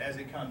manuscript as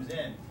it comes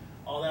in.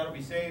 All that will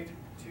be saved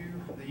to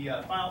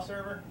the file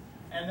server,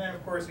 and then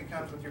of course it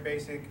comes with your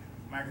basic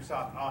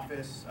Microsoft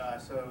Office,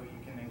 so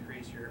you can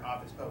increase your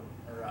office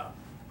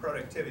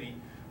productivity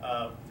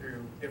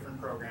through different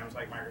programs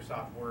like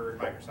Microsoft Word,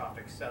 Microsoft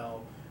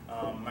Excel,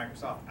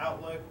 Microsoft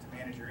Outlook to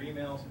manage your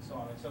emails and so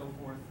on and so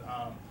forth.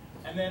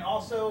 And then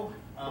also,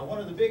 one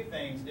of the big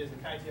things is the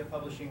CAITIA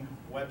Publishing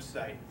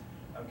website.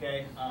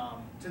 Okay,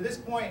 to this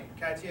point,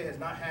 CAITIA has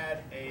not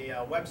had a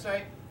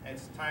website.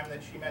 It's time that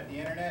she met the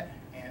internet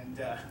and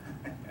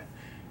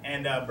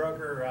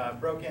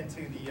broke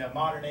into the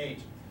modern age.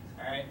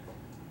 All right,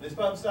 this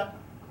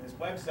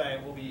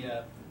website will be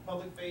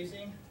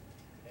public-facing.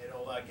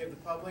 It'll give the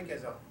public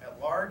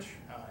at large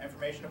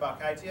information about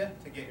CAITIA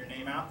to get your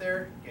name out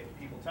there, get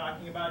people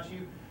talking about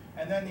you,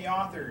 and then the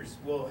authors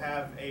will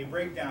have a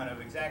breakdown of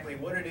exactly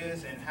what it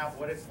is and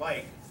what it's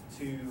like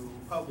to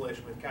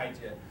publish with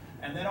CAITIA.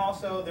 And then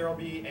also there will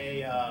be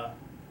an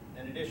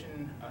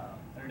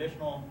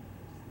additional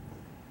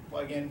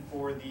plugin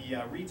for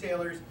the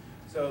retailers,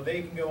 so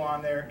they can go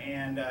on there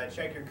and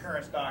check your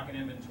current stock and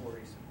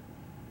inventories.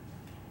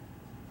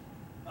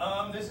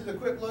 This is a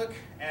quick look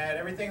at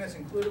everything that's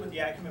included with the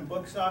Acumen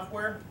Book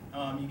software.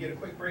 You get a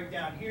quick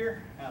breakdown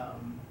here,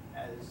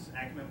 as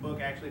Acumen Book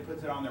actually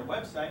puts it on their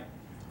website.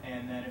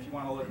 And then if you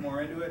want to look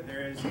more into it,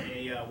 there is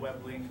a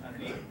web link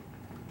underneath.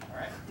 All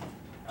right.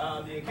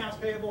 The accounts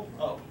payable.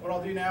 Oh, what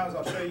I'll do now is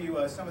I'll show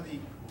you some of the.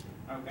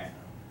 Okay.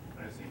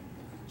 I see.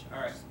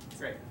 All right.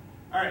 Great.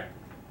 All right.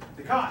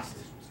 The cost.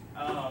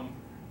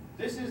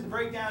 This is the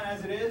breakdown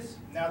as it is.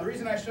 Now, the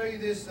reason I show you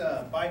this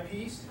by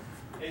piece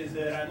is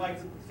that I'd like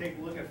to take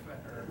a look at,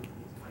 or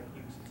I'd like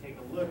you to take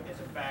a look at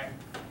the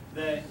fact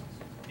that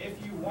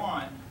if you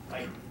want,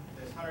 like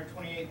this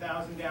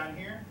 128,000 down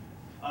here,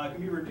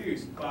 can be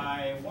reduced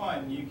by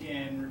one. You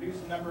can reduce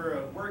the number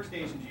of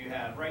workstations you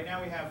have. Right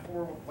now we have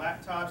 4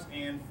 laptops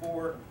and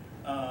 4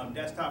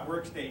 desktop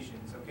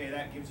workstations. Okay,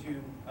 that gives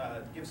you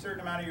gives a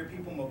certain amount of your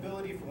people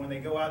mobility for when they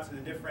go out to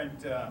the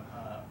different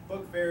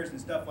book fairs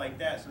and stuff like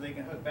that, so they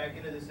can hook back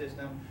into the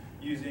system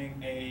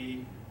using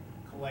a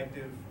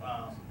collective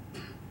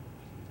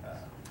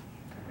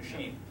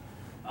machine.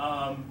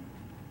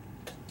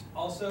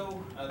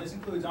 Also, this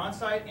includes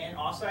on-site and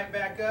off-site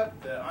backup.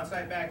 The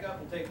on-site backup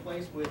will take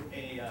place with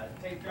a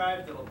tape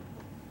drive that will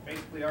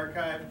basically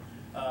archive,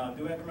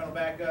 do incremental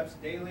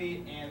backups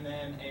daily, and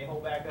then a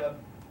whole backup,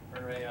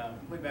 or a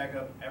complete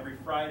backup every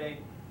Friday.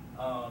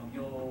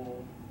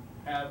 You'll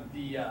have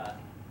the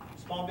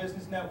small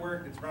business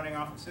network that's running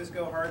off of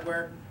Cisco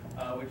hardware,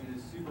 which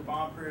is super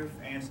bomb-proof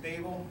and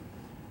stable,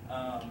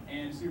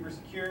 and super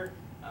secure.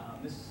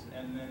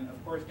 And then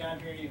of course down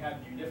here you have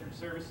your different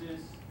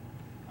services.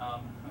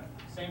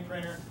 Same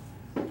printer,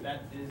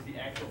 that is the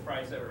actual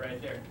price of it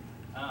right there.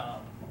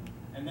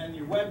 And then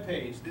your web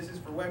page, this is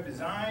for web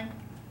design,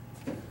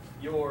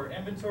 your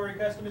inventory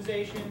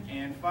customization,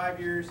 and 5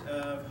 years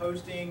of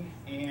hosting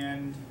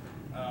and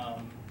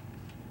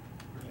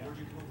Where'd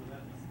you come up with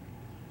that?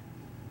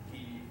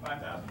 the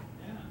 5,000,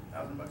 yeah,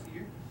 $1,000 a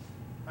year,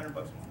 $100 a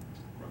month,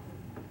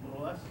 a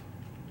little less. Is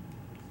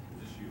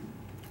this you?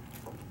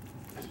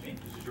 That's me.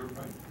 This is your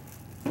price?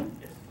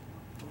 Yes.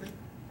 Okay.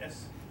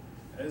 Yes.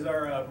 That is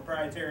our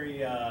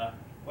proprietary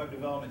web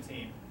development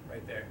team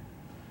right there.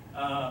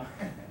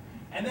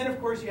 And then, of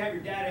course, you have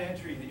your data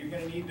entry that you're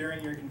going to need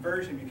during your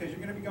conversion, because you're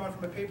going to be going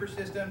from a paper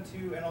system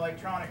to an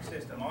electronic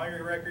system. All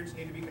your records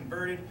need to be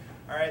converted.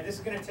 All right, this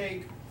is going to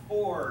take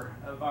 4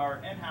 of our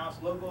in-house,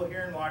 local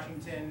here in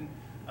Washington,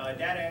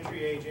 data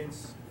entry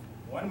agents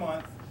 1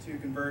 month to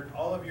convert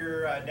all of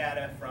your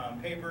data from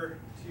paper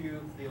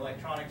to the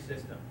electronic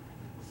system.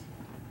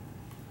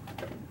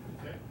 Okay.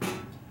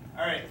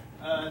 All right,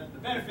 the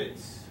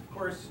benefits, of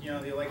course, you know,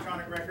 the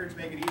electronic records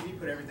make it easy,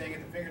 put everything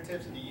at the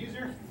fingertips of the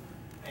user,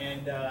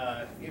 and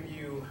give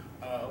you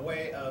a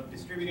way of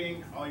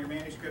distributing all your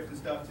manuscripts and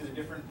stuff to the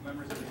different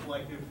members of the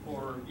collective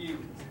for review.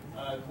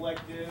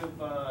 Collective,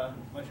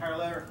 much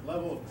higher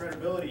level of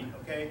credibility,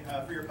 okay?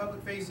 For your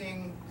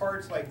public-facing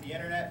parts like the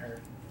internet, or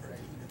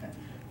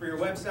for your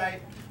website,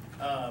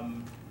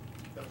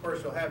 of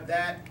course you'll have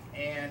that,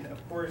 and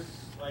of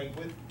course, like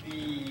with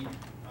the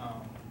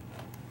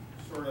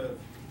sort of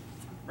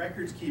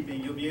records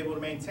keeping, you'll be able to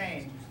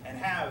maintain and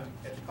have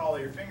at the call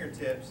of your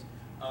fingertips.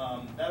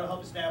 That'll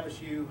help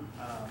establish your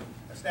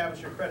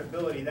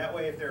credibility. That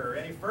way, if there are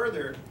any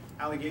further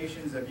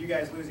allegations of you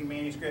guys losing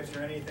manuscripts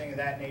or anything of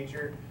that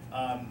nature,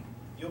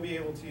 you'll be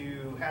able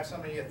to have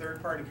somebody, a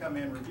third party, come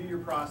in, review your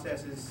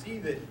processes, see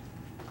that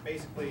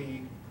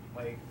basically,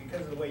 like,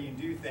 because of the way you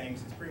do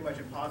things, it's pretty much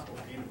impossible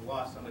for you to have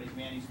lost somebody's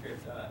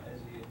manuscript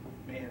as you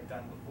may have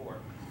done before.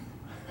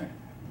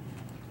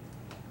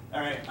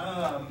 All right.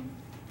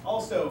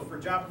 Also, for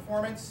job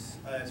performance,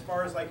 as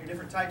far as like your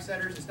different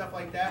typesetters and stuff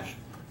like that,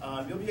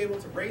 you'll be able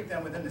to rate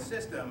them within the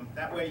system.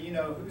 That way you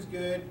know who's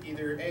good,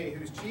 either A,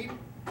 who's cheap,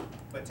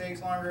 but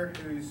takes longer,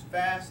 who's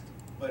fast,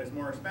 but is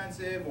more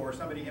expensive, or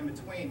somebody in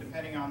between,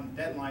 depending on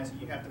deadlines that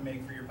you have to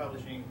make for your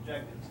publishing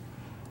objectives.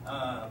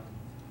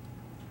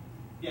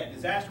 Yeah,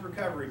 disaster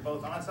recovery,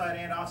 both on-site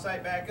and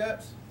off-site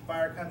backups.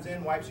 Fire comes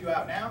in, wipes you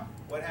out now.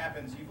 What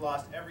happens? You've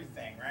lost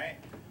everything, right?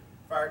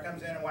 Fire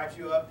comes in and wipes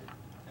you up.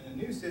 In the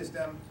new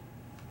system,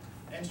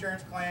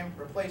 insurance claim,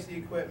 replace the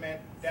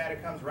equipment, data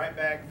comes right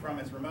back from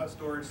its remote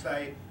storage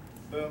site.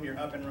 Boom, you're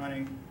up and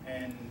running,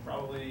 and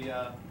probably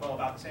well,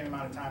 about the same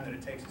amount of time that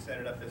it takes to set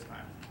it up this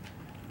time.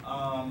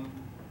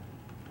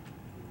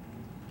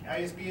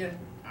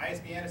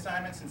 ISBN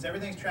assignments, since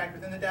everything's tracked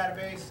within the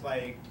database,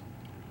 like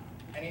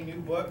any new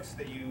books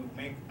that you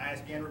make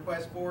ISBN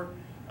requests for,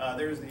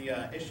 there's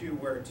the issue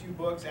where 2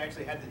 books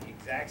actually had the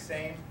exact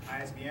same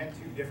ISBN,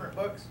 2 different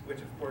books, which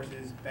of course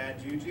is bad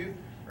juju,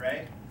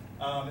 right?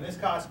 And this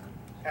cost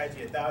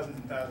Kaiji thousands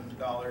and thousands of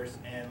dollars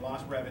and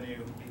lost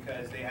revenue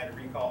because they had to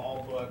recall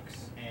all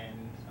books and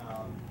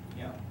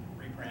you know,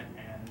 reprint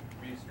and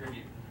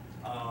redistribute.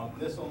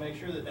 This will make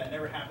sure that that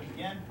never happens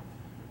again.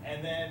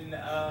 And then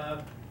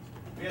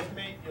we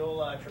estimate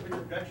you'll triple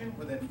your production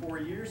within 4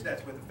 years.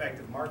 That's with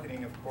effective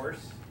marketing, of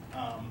course.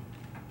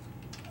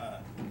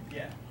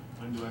 Yeah.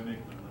 When do I make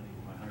my money,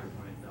 my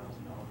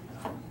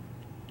 $120,000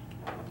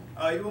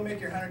 back? You will make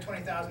your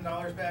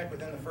 $120,000 back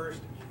within the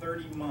first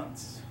 30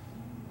 months.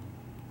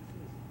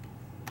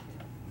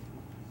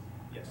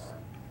 Yes,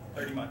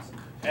 30 months.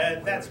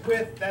 And that's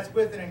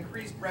with an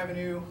increased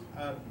revenue.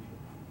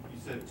 You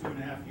said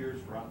 2.5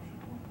 years for option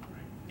 1,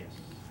 right? Yes.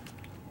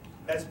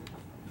 That's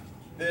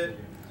the,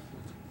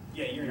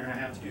 yeah, year and a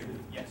half, 2.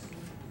 Yes.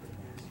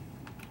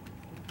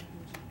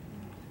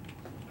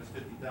 That's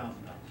 $50,000.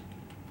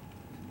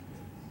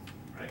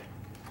 Right?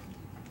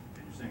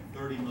 And you're saying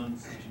 30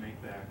 months to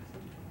make back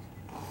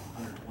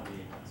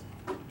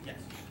 128. Yes.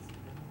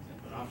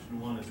 But option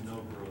 1 is no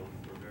growth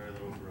or very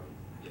little growth.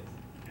 Yes.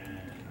 And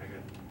I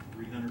got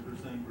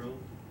 300%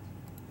 growth.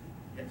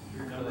 Yes.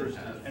 Your numbers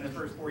In the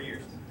first 4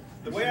 years.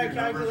 The You way sure I your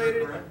numbers are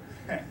calculated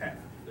correct?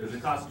 Does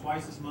it cost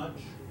twice as much?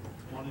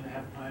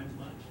 1.5 times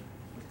much?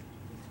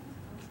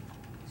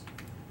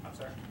 I'm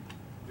sorry.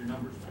 Your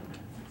numbers don't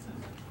make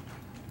sense.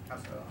 I'm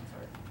sorry.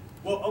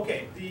 Well,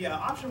 okay, the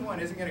option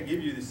 1 isn't going to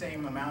give you the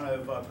same amount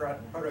of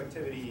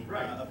productivity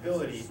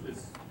ability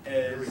It's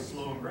as very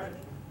slow and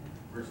gradual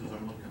versus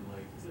I'm looking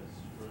like this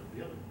for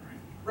the other one,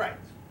 right? Right.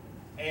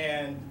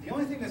 And the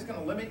only thing that's going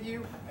to limit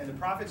you and the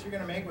profits you're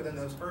going to make within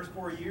those first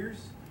 4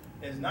 years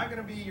is not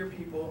going to be your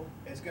people,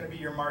 it's going to be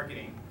your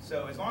marketing.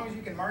 So as long as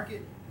you can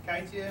market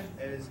Kaitia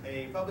as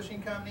a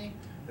publishing company,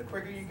 the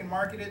quicker you can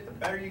market it, the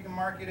better you can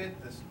market it,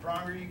 the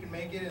stronger you can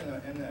make it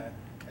in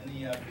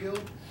the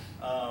field,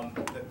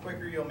 the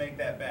quicker you'll make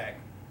that back.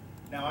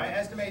 Now I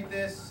estimate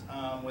this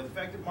with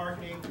effective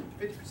marketing,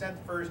 50% the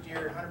first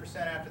year, 100%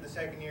 after the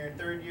second year,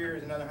 third year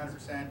is another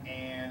 100%,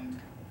 and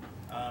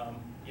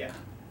yeah.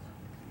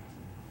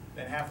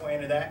 Then halfway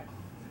into that,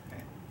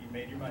 you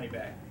made your money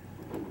back.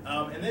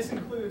 And this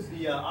includes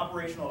the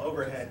operational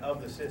overhead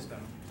of the system.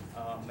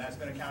 That's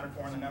been accounted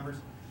for in the numbers.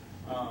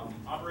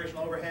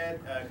 Operational overhead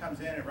comes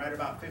in at right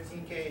about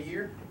 $15K a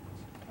year.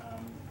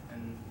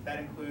 And that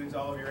includes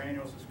all of your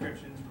annual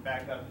subscriptions for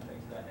backup and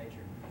things of that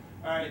nature.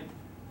 All right,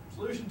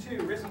 solution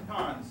 2, risks and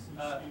cons.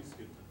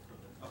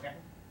 Okay.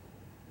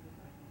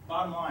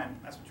 Bottom line,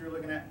 that's what you were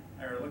looking at,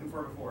 or looking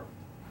for before.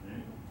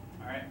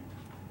 All right,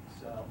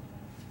 so.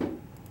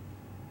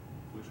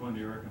 Which one do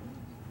you recommend?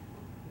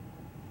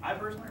 I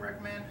personally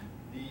recommend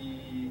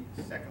the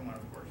second one,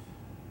 of course.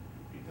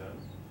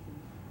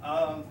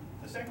 Because?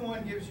 The second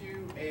one gives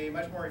you a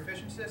much more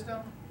efficient system.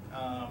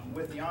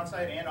 With the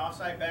on-site and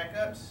off-site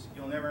backups,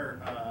 you'll never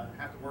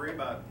have to worry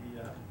about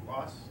the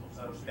loss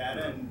of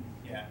data and,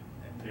 yeah,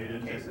 Data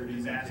in case of integrity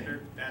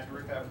disaster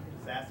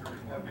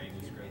recovery.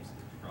 Manuscripts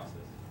process.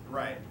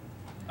 Right.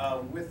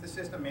 With the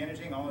system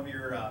managing all of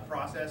your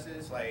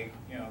processes, like,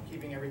 you know,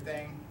 keeping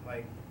everything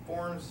like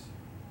forms,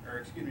 or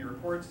excuse me,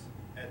 reports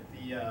at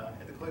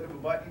the click of a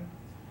button,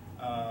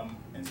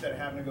 instead of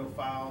having to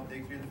go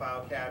dig through the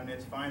file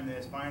cabinets, find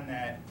this, find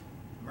that,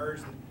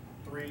 merge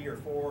the 3 or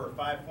 4 or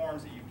 5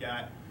 forms that you've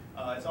got.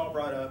 It's all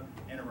brought up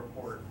in a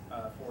report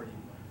for you.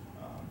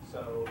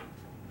 So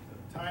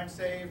the time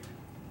saved,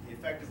 the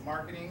effective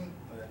marketing,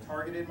 the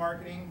targeted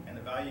marketing, and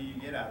the value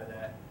you get out of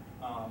that,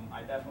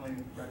 I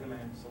definitely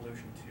recommend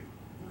solution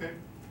 2. Okay,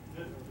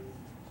 good.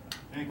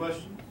 Any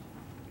questions?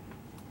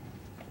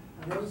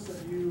 I noticed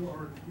that you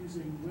are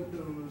using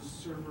Windows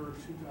Server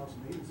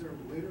 2008. Is there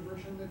a later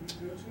version that you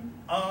can go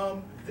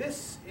to?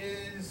 This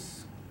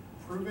is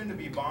proven to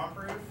be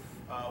bomb-proof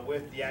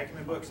with the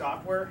Acumen Book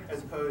software, as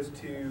opposed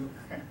to,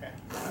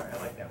 I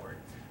like that word,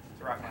 as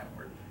a rock and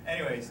word.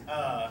 Anyways,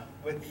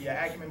 with the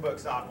Acumen Book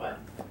software,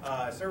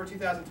 Server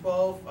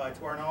 2012,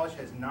 to our knowledge,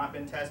 has not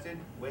been tested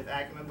with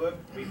Acumen Book.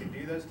 We can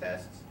do those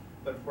tests,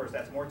 but of course,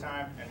 that's more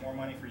time and more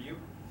money for you.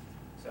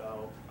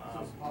 So, So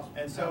it's possible.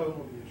 and so,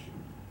 Compatibility issue.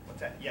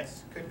 what's that?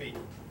 Yes, could be.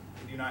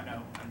 We do not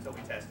know until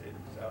we test it.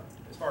 So,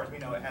 as far as we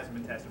know, it hasn't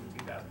been tested with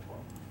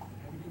 2012. Have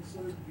you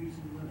considered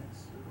using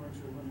Linux, according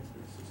to a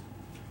Linux-based system?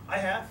 I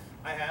have,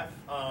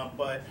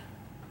 but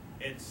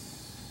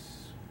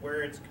it's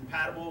where it's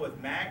compatible with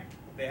Mac.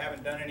 They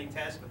haven't done any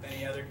tests with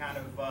any other kind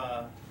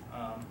of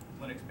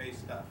Linux-based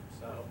stuff.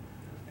 So,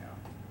 you know.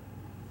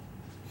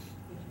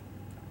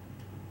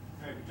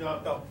 All right, good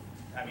job. So,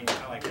 I mean,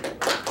 I like it.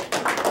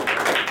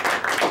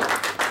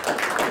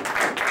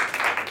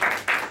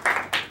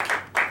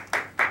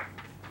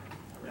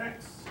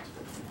 Next.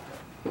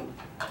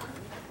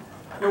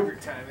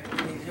 Yogurt time,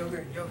 eh?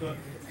 Yogurt.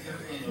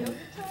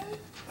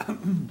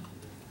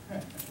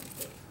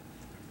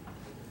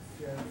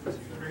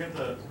 Bring up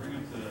the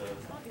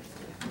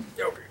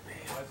Yogurt.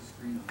 why is the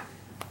screen on?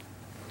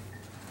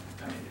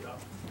 I made it up.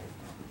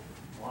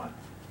 Why?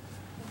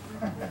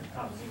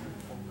 Top secret.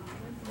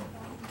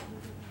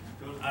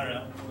 Go to, I don't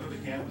know. Go to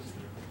the campus.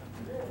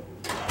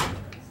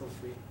 So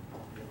sweet.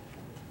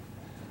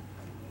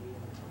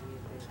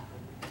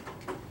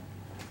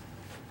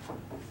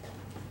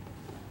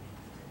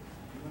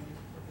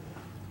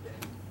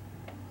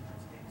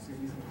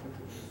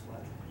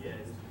 Yeah,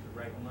 just the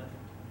right one left.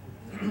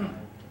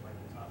 Like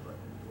the top right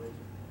one.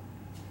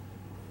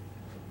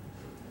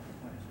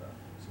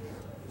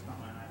 It's not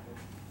mine,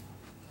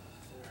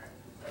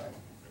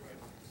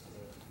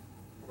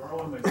 Borrow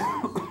one of my suits.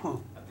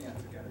 I think I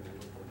forgot it.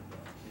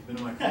 You've been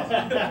in my closet.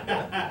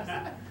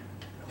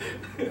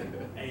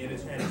 Hey, and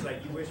it's like,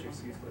 you wish your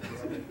seats would be.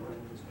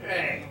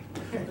 Hey.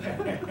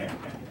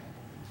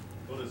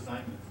 Go to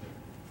assignments.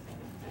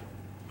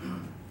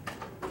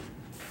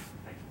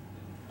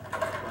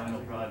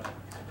 Final project.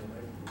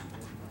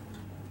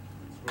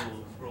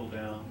 Scroll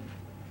down.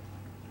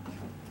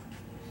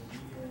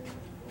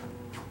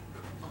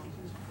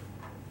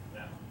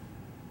 Now.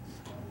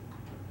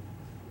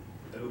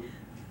 Nope.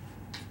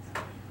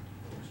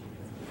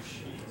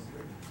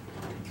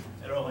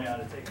 It only ought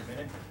to take a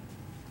minute.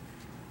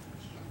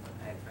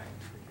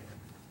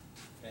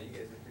 Yeah, you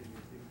guys are pretty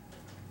good too.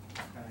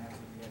 Kind of have to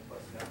get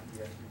busted out. You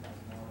guys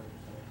 $3,000 or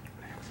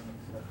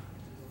so.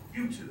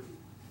 YouTube.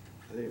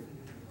 Yeah.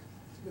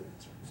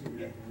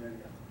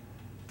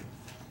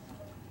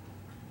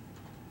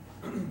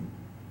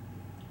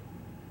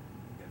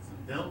 Get some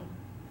film.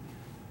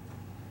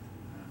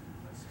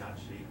 My Scotch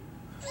sheet.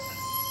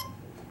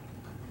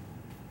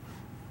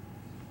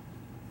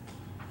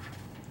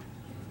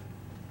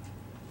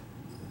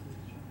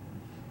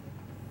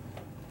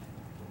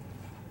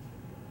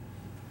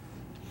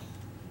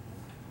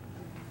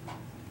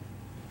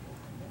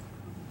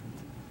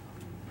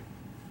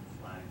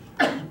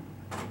 Flash.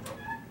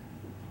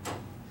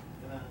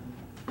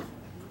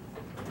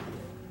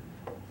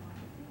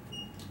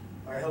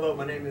 All right, hello,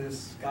 my name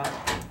is Scott,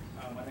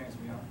 My name is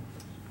Leon.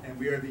 and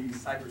we are the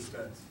Cyber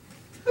Studs.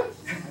 So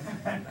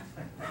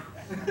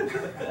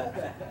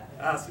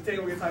today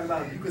we're going to talk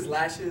about Yuka's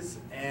lashes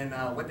and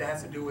what that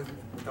has to do with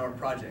our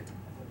project.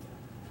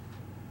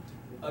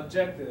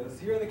 Objectives.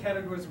 Here are the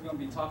categories we're going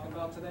to be talking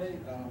about today.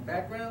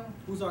 Background,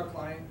 who's our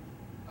client,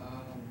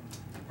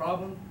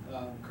 problem,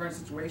 current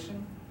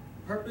situation,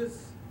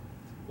 purpose,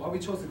 why we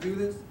chose to do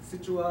this,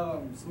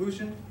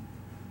 solution,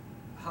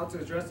 how to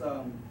address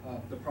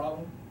the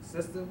problem,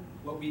 system,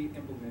 what we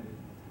implemented.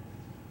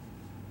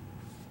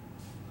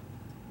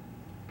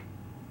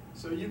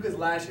 So Yuka's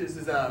Lashes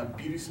is a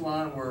beauty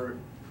salon where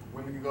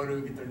women can go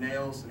to get their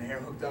nails and hair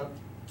hooked up.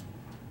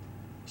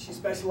 She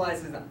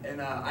specializes in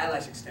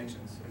eyelash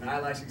extensions. And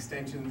eyelash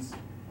extensions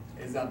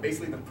is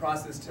basically the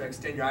process to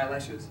extend your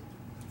eyelashes.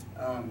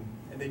 And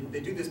they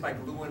do this by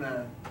gluing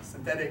a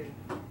synthetic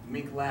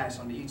mink lash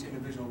onto each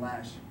individual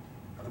lash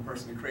of the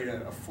person to create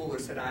a fuller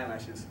set of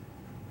eyelashes.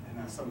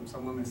 And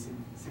some women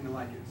seem to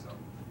like it.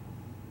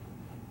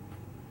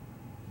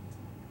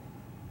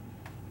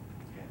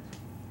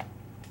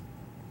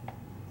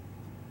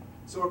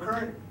 So our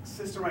current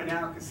system right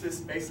now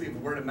consists basically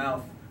of word of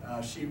mouth.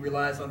 She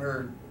relies on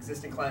her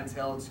existing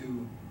clientele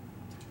to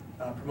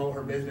promote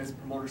her business,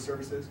 promote her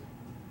services.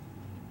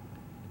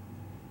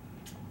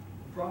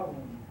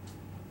 Problem.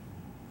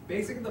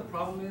 Basically, the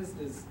problem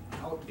is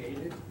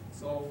outdated.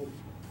 So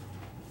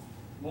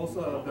most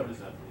of What does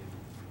that mean?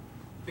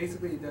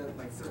 basically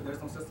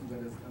there's no system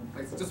that is in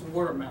place. It's just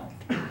word of mouth.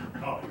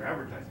 Oh, you're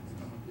advertising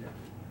stuff. Yeah.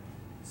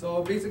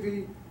 So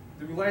basically,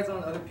 it relies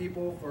on other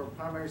people for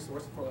primary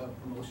source for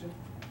promotion.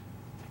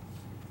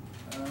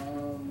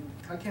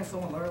 How can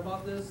someone learn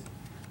about this?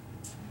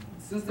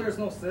 Since there's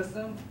no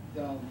system,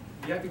 you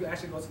have to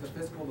actually go to the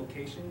physical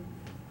location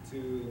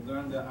to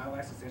learn the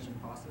eyelash extension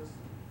process.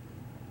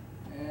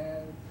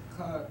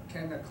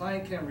 And the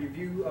client can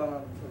review,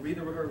 read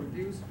her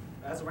reviews?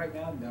 As of right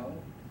now, no.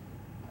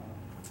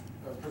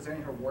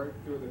 Presenting her work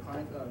through the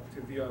client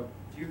to view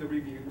the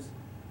reviews.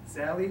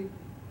 Sadly,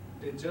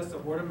 it's just a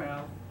word of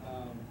mouth.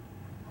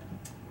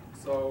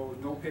 So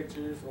no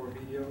pictures or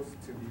videos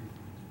to be.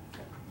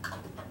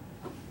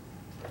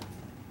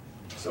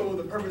 So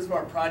the purpose of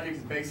our project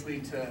is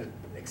basically to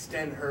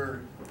extend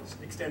her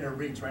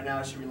reach. Right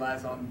now, she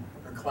relies on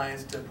her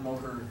clients to promote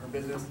her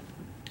business.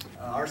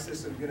 Our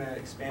system is going to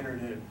expand her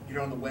to get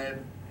her on the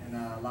web and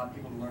allow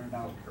people to learn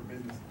about her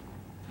business.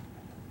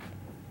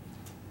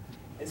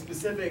 In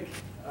specific,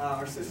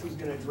 our system is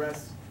going to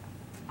address,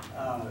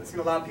 it's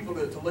going to allow people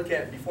to look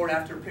at before and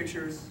after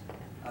pictures,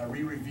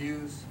 read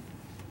reviews,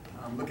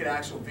 look at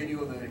actual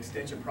video of the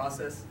extension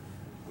process,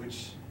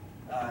 which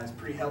is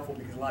pretty helpful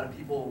because a lot of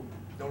people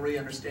don't really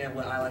understand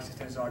what eyelash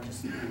extensions are,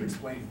 just to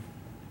explain.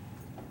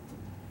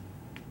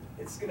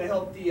 It's going to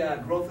help the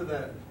growth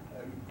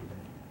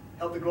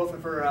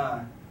of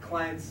her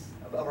clients,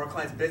 of our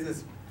clients'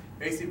 business,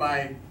 basically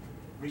by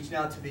reaching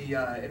out to the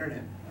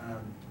internet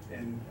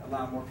and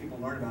allowing more people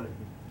to learn about it.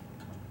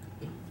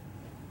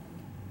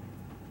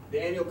 The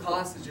annual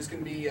cost is just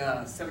going to be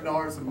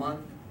 $7 a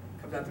month.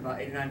 Comes out to about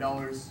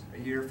 $89 a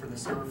year for the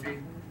server fee,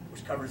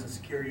 which covers the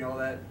security and all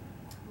that.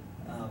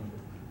 Is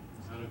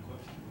that a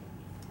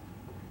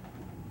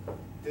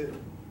question?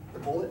 The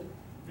bullet?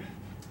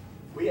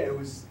 Well, yeah, it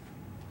was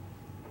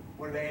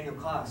one of the annual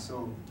costs,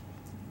 so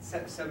 $7.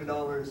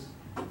 So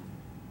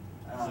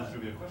that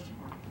should be a question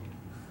mark.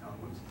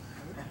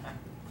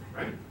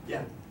 Right?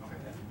 Yeah.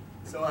 Okay.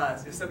 So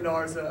it's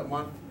 $7 a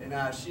month, and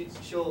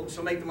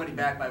she'll make the money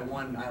back by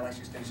one eyelash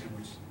extension,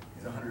 which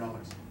is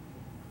 $100.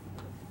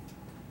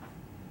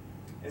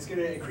 It's going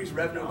to increase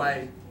revenue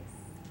by.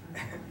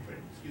 Wait,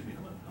 excuse me.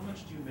 How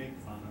much do you make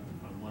on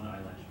one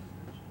eyelash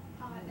extension?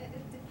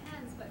 It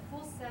depends, but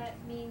full set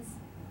means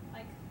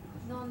like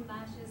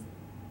non-lashes.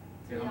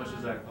 Okay, how much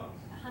does that cost?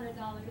 $100.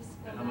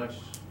 And how much?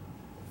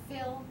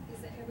 Fill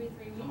is every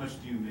 3 weeks. How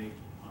much do you make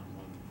on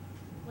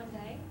One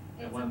day.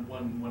 Yeah, It's $100.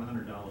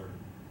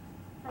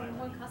 from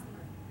one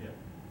customer. Yeah.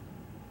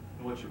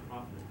 And what's your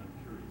profit? I'm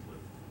curious.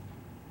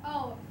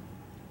 Oh.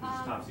 Is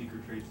this top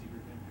secret, trade secret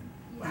thing?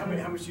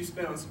 Yeah. How much do you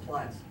spend on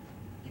supplies?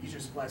 You get your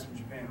supplies from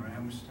Japan, right?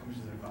 How much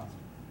does it cost?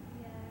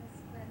 Yes,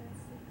 but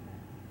it's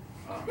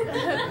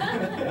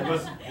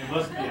secret. It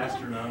must be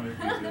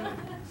astronomically good.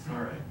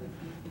 All right.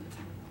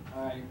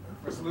 All right,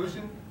 for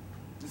solution,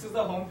 this is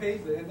the home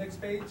page, the index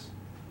page.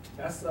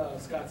 That's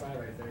Scott's eye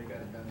right there. You got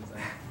it done his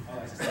eye. Oh,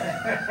 that's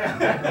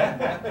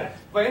Scott.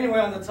 But anyway,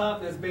 on the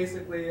top, there's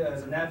basically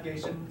is a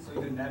navigation, so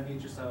you can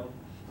navigate yourself.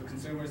 For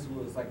consumers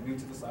who is like new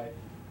to the site,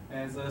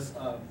 and it's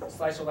a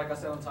slideshow, like I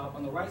said, on top.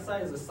 On the right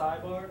side is a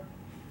sidebar.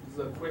 This is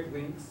a quick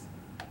links,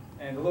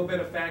 and a little bit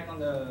of fact on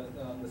the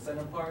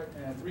center part,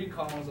 and 3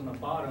 columns on the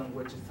bottom,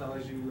 which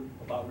tells you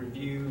about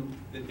review,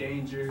 the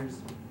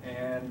dangers,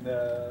 and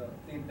I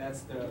think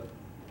that's the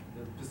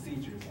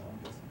procedures.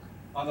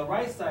 On the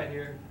right side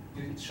here,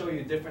 you show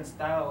you different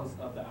styles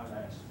of the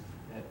eyelash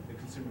that the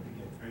consumer can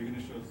get. Are you going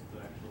to show us the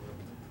actual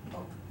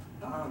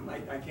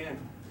revenue? I can.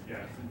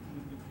 Yeah.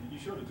 You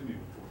showed it to me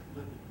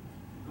before.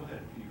 Go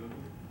ahead. Can you go to it?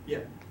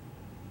 Yeah.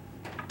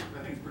 I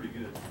think it's pretty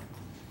good.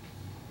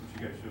 What you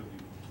guys showed me.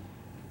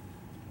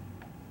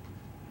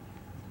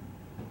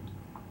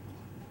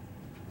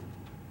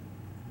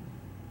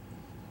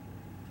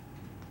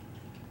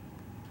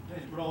 Yeah,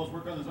 you put all this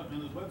work on this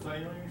website,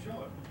 you don't even show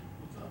it.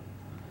 What's up?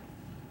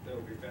 That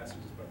would be faster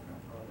just by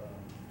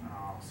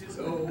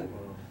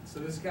So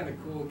this is kind of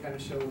cool. It kind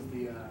of shows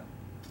the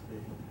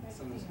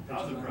some of the I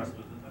was impressed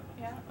with it.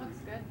 Yeah, looks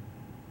good.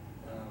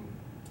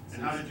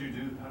 And how did you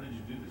do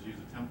this? Use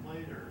a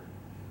template or?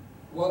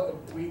 Well,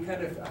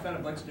 I found a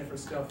bunch of different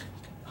stuff.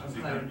 So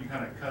you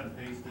kind of cut and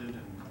pasted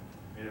and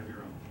made up your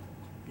own.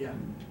 Yeah.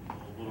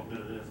 A little bit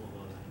of this, a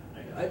little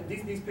of that.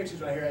 These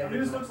pictures right here. I mean,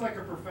 this looks like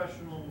a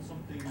professional,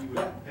 something you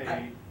would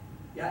pay.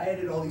 Yeah, I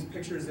edited all these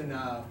pictures in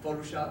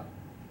Photoshop,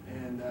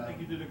 and I think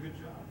you did a good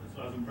job.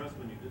 So I was impressed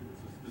when you did this.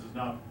 This is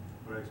not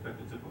what I expect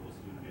a typical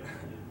student to be able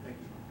to do. Thank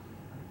you.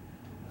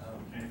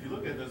 And if you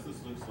look at this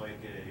looks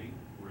like a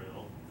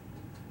real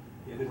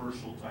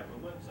commercial type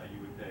of website. You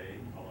would pay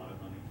a lot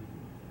of money to do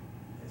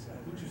it.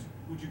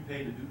 Who'd you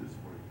pay to do this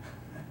for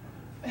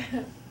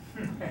you?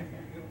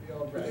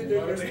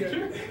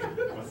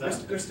 What's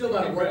that? There's still a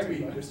lot of work to be.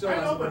 There's still a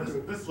lot of work to be.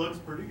 This looks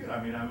pretty good.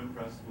 I mean, I'm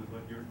impressed with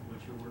what your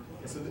work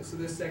was. So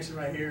this section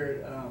right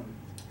here,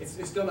 it's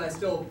still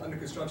under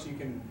construction. You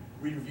can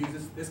read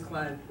reviews. This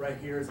client right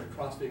here is a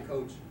CrossFit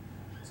coach,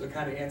 so it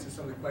kind of answers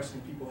some of the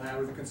questions people have,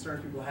 or the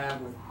concerns people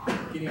have with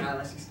getting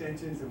eyelash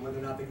extensions and whether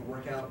or not they can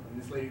work out. And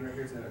this lady right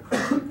here is a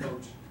CrossFit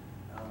coach.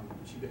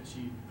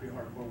 She pretty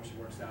hardcore when she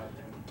works out,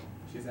 and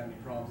she doesn't have any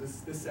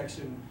problems. This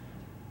section,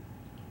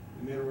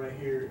 in the middle right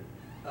here,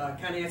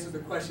 kind of answers the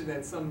question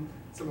that some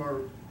of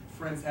our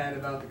friends had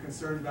about the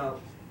concern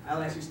about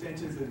eyelash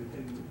extensions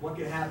and what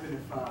could happen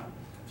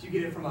if you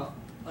get it from an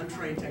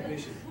untrained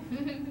technician.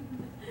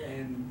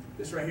 And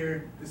this right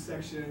here, this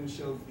section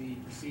shows the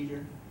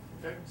procedure,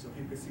 Okay. so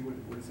people can see what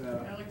it's.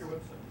 I like your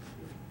website.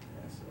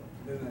 Yeah, so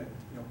then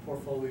the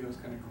portfolio is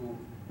kind of cool.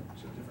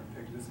 Show different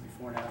pictures. This is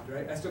before and after.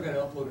 I still got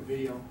to upload a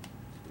video.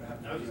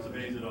 I was just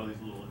amazed at all these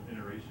little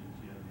iterations.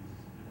 You know,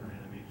 these different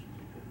animations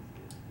you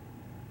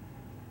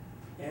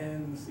did.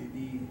 And let's see,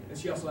 and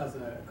she also has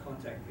a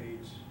contact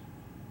page.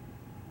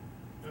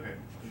 Okay.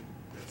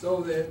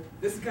 So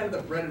this is kind of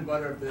the bread and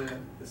butter of the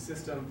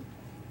system,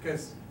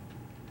 because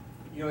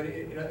you know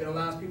it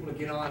allows people to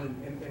get on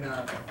and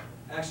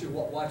actually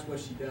watch what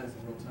she does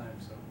in real time.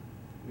 So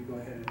let me go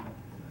ahead and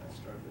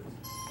start this.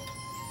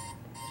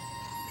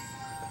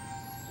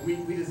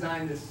 We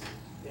designed this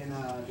in the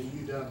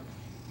UW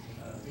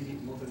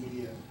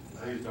multimedia.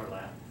 I used our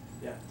lab.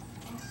 Yeah.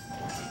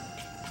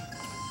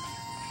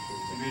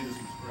 You made this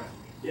from scratch.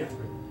 Yeah.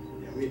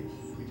 Yeah. We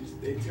just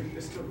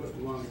this took us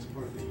the longest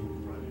part of the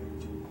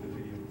project, the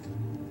video,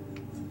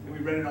 and we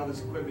rented all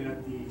this equipment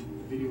at the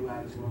video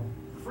lab as well.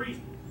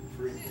 Free.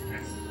 Free.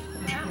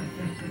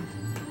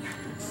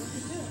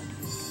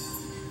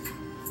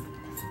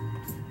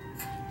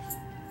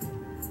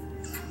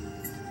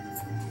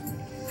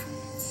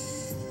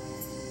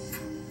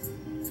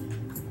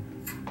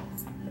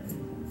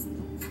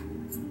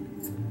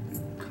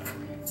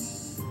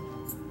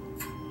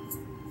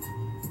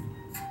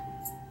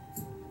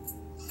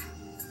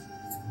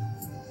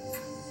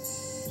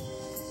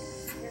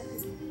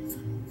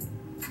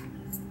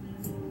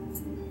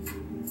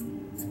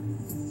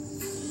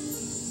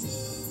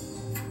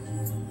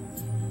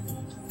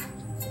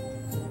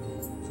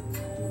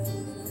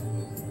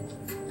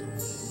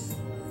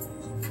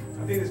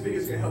 I think this video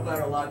is going to help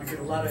out a lot because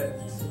one of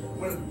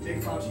the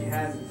big problems she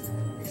has is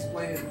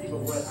explaining to people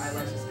what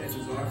eyelash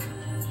extensions are.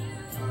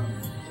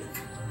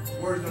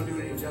 Words don't do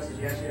it any justice.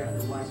 You actually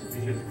have to watch the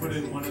video. Just put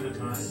in one at a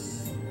time?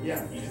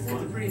 Yeah, it's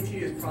a pretty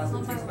tedious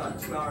process. It takes about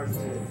 2 hours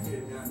to get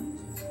it done.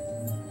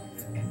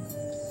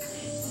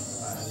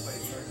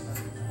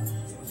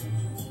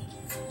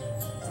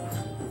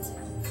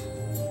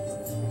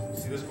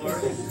 See this,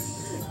 Clark?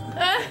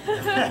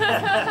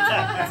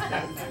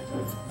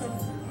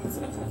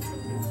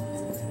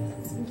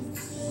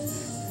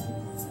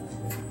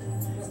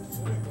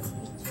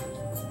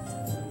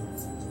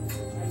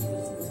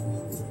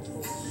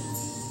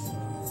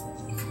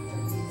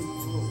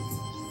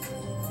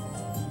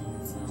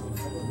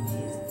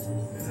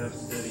 Have a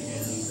steady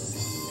hand.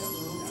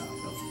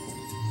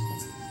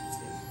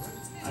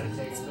 I'd have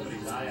taken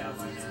somebody's eye out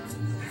by now.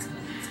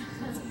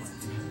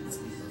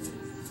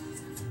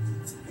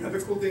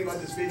 Another cool thing about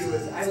this video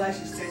is eyelash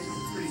extensions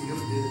is pretty new to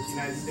the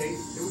United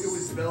States. It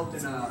was developed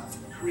in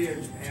Korea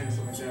and Japan and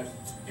stuff like that.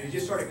 And it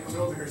just started coming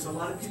over here. So a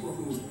lot of people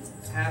who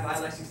have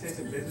eyelash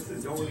extension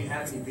businesses don't really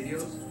have any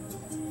videos.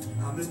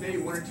 There's maybe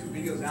 1 or 2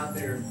 videos out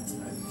there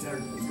that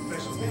are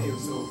professional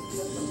videos. So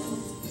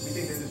we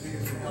think that this video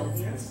is going to help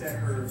kind of set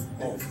her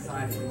business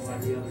aside from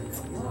like the other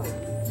companies.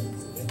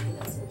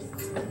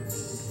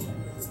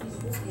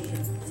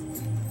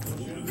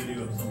 Shoot a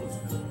video of someone's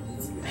business.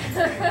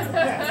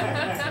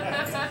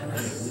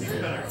 You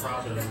kind of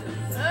crop it.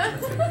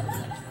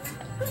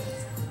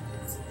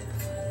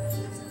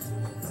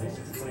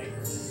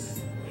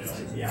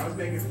 Yeah, I was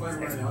making fun of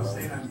her and I was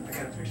saying I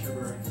got a picture of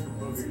her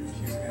booger.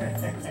 She was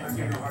I'm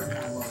giving her a hard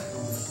time while I'm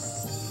filming.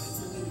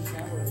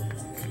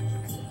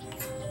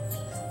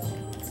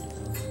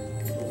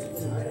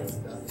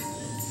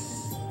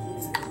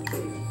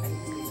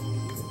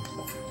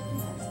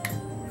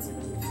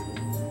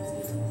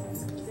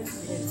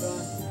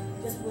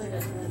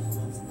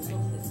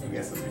 We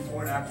got some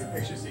before and after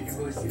pictures so you can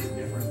really see the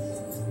difference.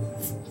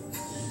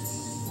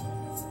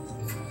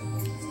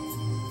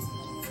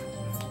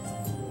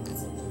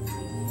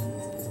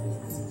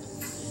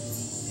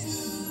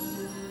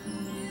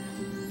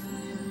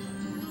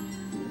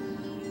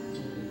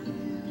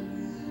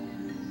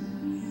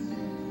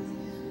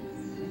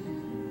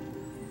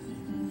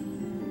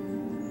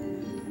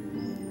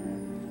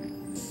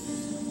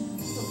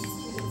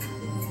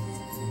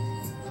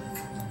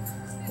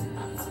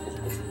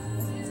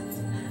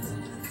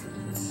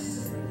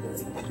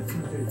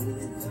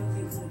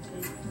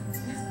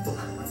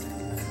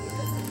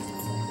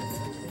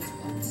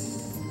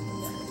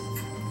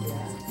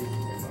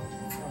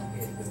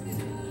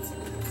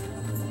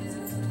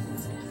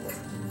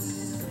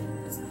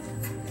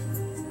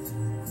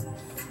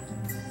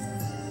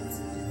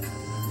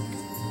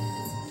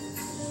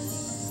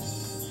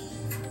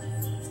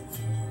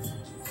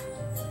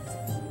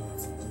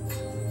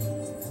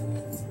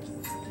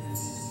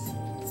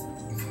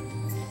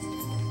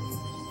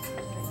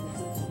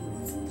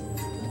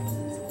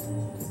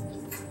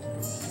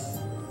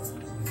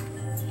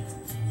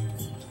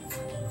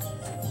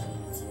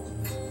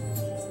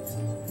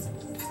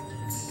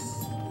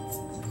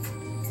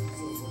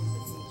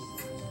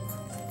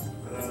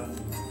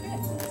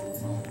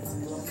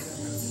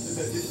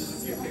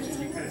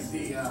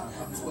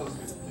 Up close,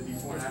 the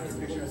before and after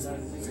pictures,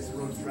 it's a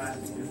real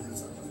drastic difference.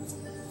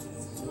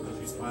 So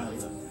she's smiling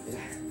though. Yeah.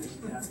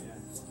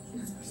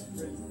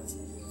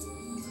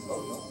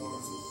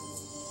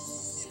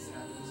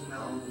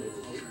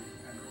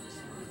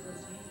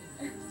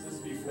 This is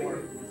before.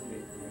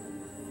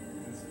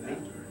 This is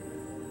after.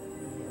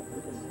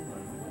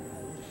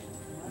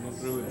 Not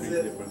really That's big it.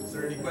 difference. Is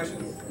there any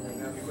questions?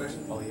 Any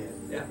questions? Oh, yeah.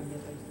 Yeah.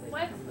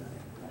 What's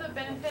the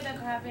benefit of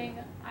having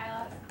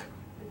eyelash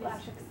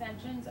lash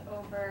extensions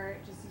over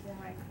just using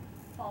like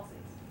falsies?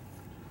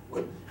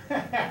 What?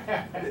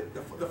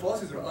 The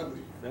falsies are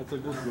ugly. That's a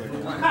good one.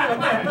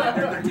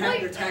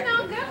 They're tacky.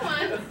 No, good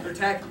one. They're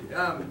tacky.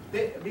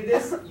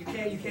 This you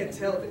can't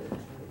tell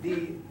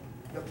the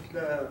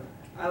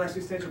eyelash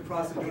extension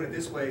process doing it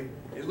this way.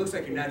 It looks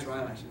like your natural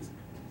eyelashes.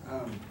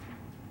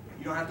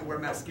 You don't have to wear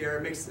mascara.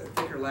 It makes a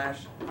thicker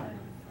lash.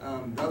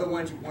 The other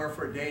ones you wear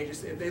for a day,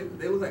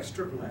 they look like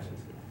stripper lashes.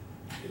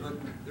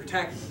 They're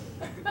tacky.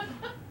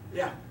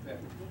 Yeah.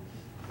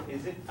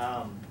 Is it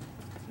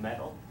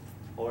metal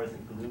or is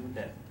it glue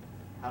that?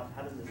 How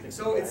does this thing?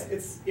 So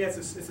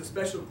it's a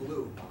special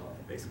glue,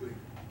 basically,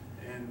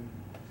 and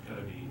It's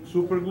gotta be.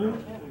 Super glue?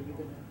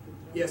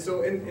 yeah.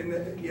 So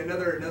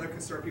another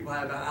concern people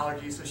have about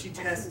allergies. So she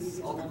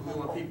tests all the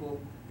glue on people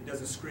and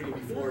does a screening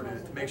before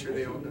to make sure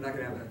they're not going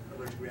to have an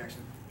allergic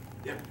reaction.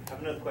 Yeah. I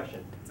have another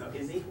question. What's up?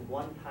 Is it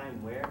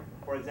one-time wear?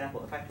 For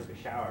example, if I took a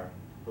shower,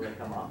 will it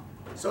come off?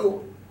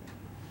 So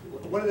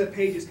one of the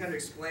pages kind of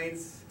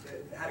explains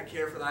how to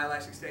care for the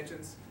eyelash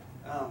extensions.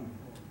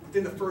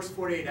 Within the first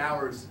 48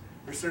 hours,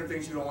 there's certain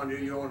things you don't want to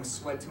do. You don't want to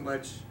sweat too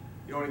much.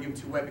 You don't want to get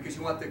them too wet because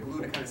you want the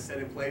glue to kind of set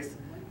in place.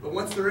 But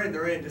once they're in,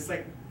 they're in. Just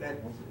like the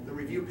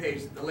review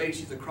page, the lady,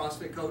 she's a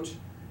CrossFit coach.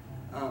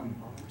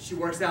 She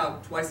works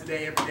out twice a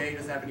day, every day,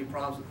 doesn't have any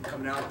problems with them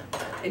coming out.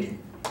 And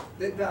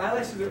the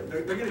eyelashes,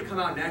 they're going to come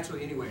out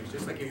naturally anyways,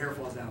 just like your hair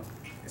falls out.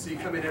 And so you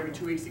come in every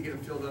 2 weeks to get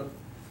them filled up.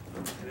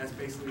 And that's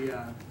basically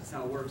that's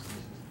how it works.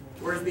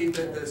 Whereas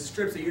the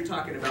strips that you're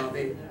talking about,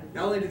 they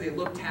not only do they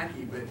look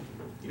tacky, but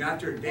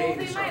after a day Well,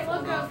 they they start might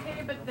falling look off.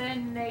 okay, but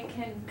then they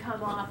can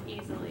come off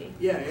easily.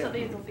 Yeah, yeah. So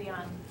these will be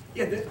on.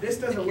 Yeah, this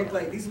doesn't look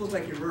like, these look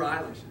like your real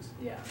eyelashes.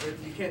 Yeah.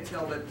 You can't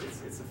tell that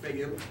it's a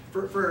fake.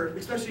 For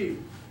especially,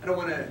 I don't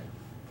want to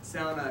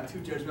sound too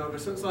judgmental,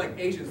 but so like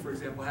Asians, for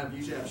example,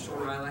 usually have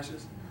shorter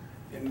eyelashes,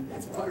 and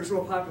it's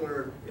real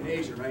popular in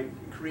Asia, right?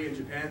 In Korea and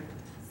Japan,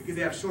 because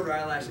they have shorter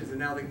eyelashes, and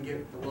now they can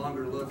get the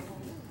longer look.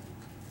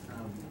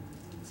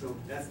 So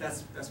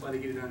that's why they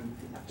get it done.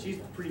 She's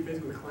pretty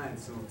busy with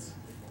clients, so it's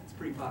a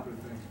pretty popular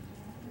thing.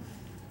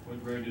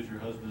 What grade is your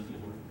husband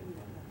in?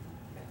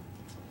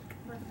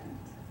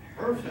 Perfect.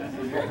 Perfect.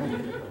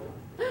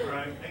 All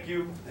right, thank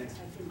you. Thanks.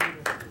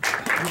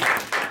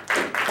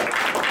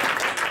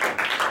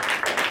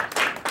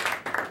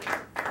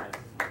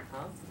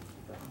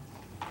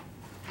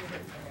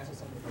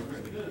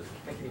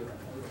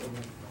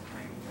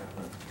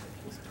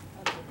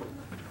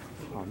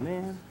 Oh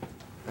man,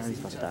 Aaron's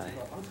about to die.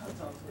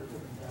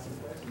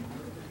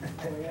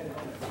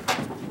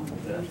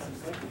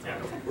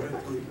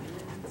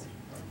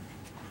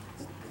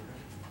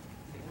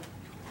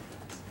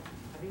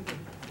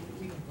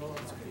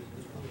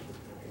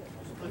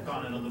 Click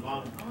on it on the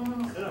bottom.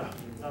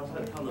 I was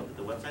going to come up with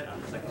the website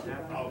on the second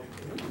tab. Oh.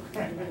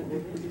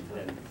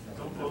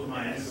 Don't close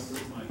my eyes. Don't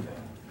close my eyes.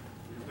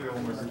 Clear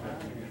one more time.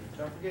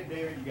 Don't forget,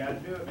 David, you gotta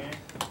do it, man.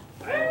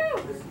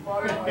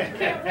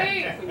 Can't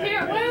wait.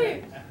 Can't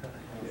wait.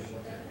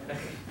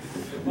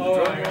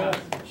 Oh my God.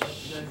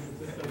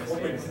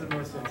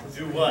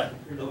 Do what?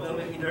 Don't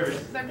make me nervous.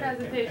 The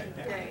presentation's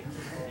great.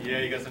 Yeah,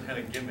 you got some kind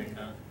of gimmick,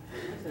 huh?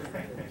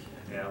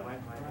 Yeah,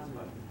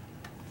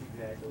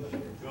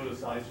 Go to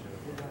slideshow.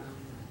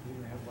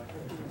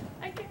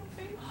 I can't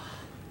wait.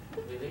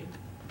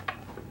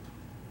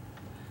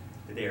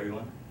 Good day,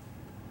 everyone.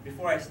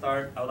 Before I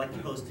start, I would like to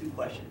pose 2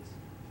 questions.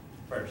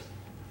 First,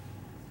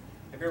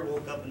 have you ever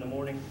woke up in the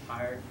morning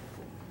tired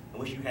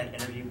and wish you had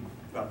energy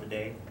throughout the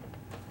day?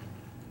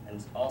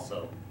 And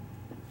also,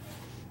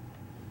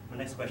 my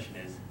next question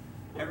is,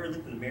 have you ever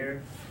looked in the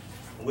mirror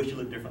and wish you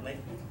looked differently?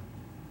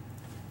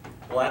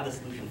 Well, I have the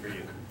solution for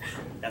you.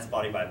 That's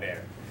Body by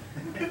Bear.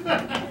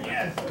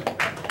 Yes. I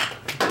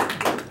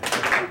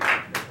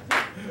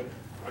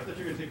thought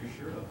you were gonna take your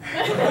shirt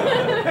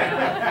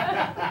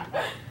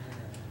off.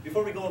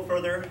 Before we go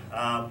further,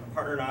 my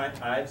partner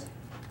and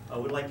I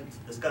would like to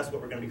discuss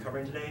what we're going to be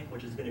covering today,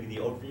 which is going to be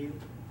the overview,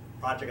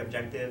 project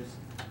objectives,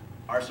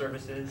 our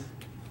services,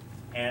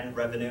 and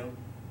revenue,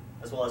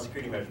 as well as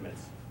security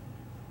measurements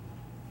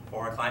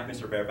for our client,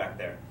 Mr. Bear, back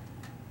there.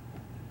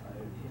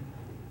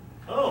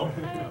 Oh,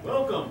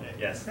 welcome.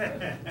 Yes.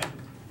 Thanks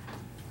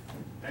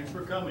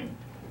for coming.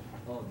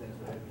 Oh, thanks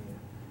for having me.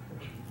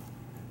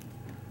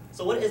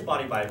 So what is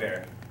Body by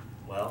Bear?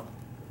 Well,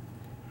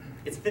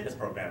 it's a fitness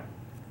program.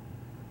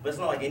 But it's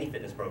not like any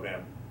fitness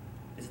program.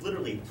 It's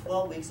literally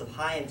 12 weeks of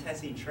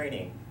high-intensity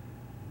training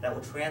that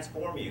will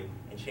transform you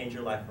and change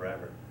your life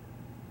forever.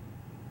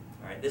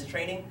 All right, this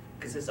training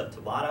consists of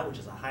Tabata, which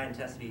is a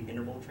high-intensity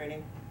interval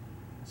training,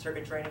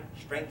 circuit training,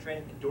 strength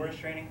training, endurance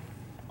training,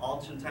 all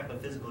different type of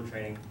physical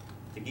training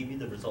to give you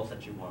the results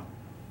that you want.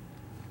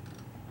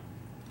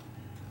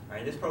 All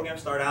right, this program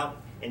started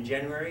out in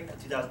January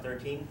of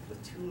 2013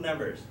 with 2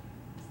 members,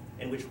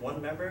 in which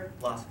one member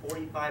lost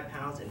 45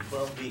 pounds in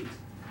 12 weeks,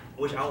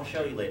 which I'll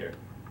show you later.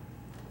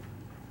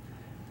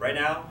 Right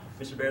now,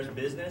 Mr. Bear's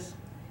business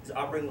is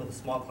operating with a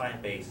small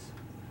client base,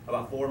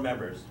 about 4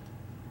 members,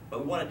 but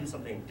we want to do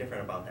something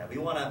different about that. We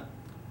want to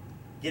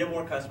get him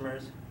more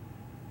customers,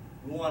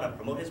 We want to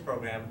promote his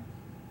program.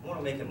 We want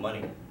to make him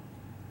money.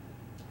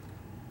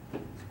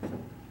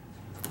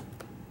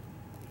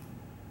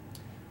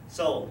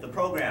 So the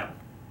program's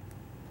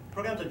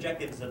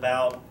objective is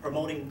about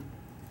promoting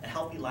a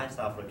healthy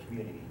lifestyle for the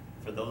community,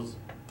 for those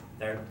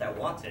that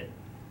want it.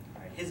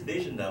 All right, his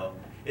vision, though,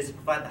 is to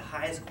provide the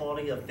highest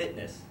quality of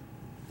fitness,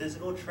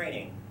 physical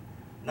training,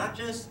 not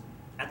just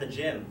at the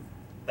gym,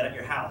 but at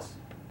your house.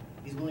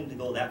 He's willing to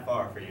go that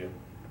far for you.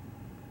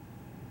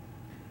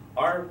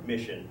 Our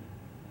mission,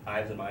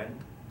 Ives and mine,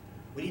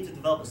 we need to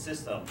develop a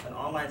system, an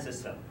online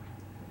system,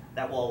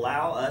 that will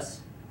allow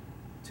us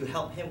to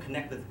help him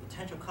connect with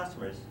potential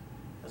customers,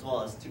 as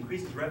well as to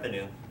increase his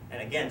revenue,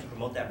 and again, to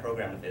promote that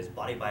program of his,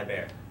 Body by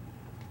Bear.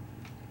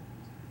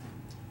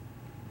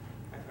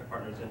 Our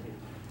partner, Cindy.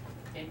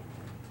 Okay.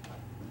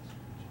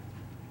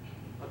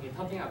 Okay,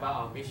 talking about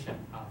our mission.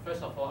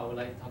 First of all, I would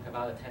like to talk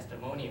about a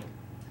testimonial.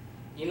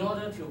 In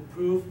order to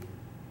prove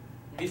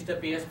Mr.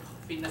 Bear's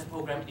fitness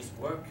program is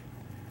work,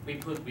 we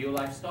put real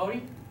life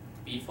story,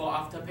 before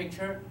after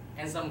picture,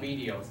 and some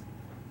videos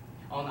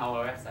on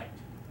our website.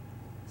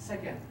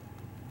 Second,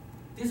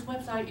 this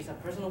website is a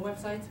personal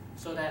website,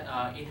 so that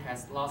it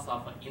has lots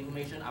of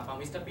information about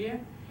Mr. Bear,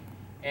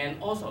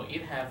 and also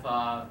it have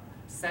a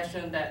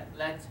session that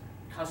let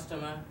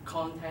customer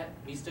contact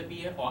Mr.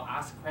 Bear or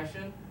ask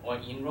question or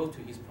enroll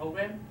to his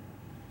program.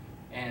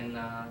 And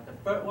the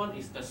third one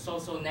is the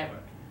social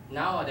network.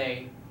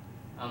 Nowadays,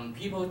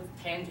 people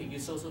tend to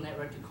use social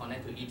network to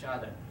connect to each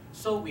other.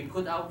 So we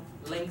put out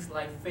links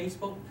like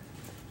Facebook,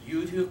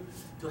 YouTube,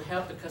 to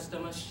help the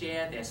customers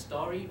share their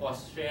story or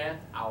share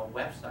our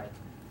website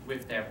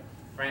with their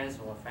friends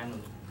or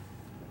family.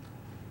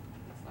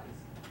 Next slide.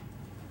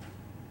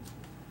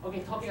 Okay,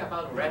 talking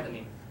about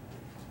revenue.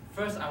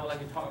 First, I would like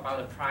to talk about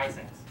the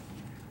pricing.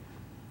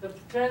 The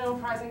general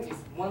pricing is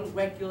one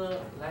regular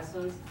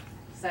lesson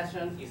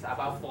session is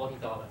about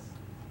 $40.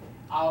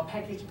 Our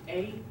package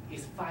A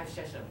is 5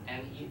 sessions,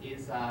 and it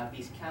is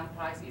discount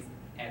price is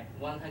at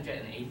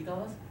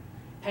 $180.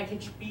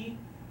 Package B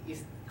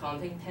is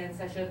contain 10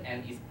 sessions,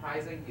 and its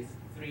pricing is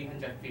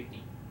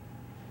 $350.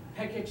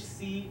 Package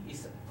C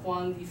is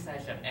 20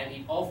 sessions, and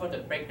it offers the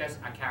breakers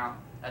account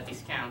a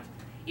discount.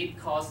 It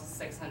costs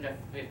 $650.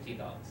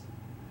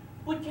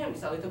 Bootcamp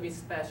is a little bit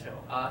special.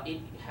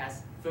 It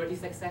has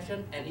 36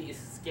 sessions, and it is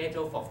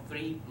scheduled for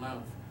 3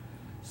 months.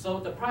 So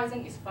the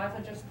pricing is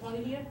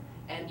 $520 here,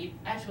 and it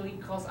actually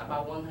costs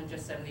about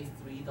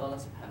 $173 per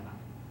month.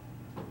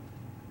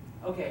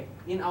 Okay,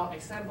 in our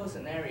example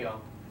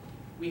scenario,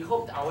 we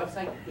hoped our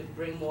website could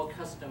bring more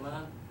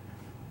customers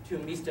to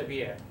Mr.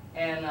 Bear.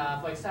 And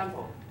for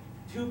example,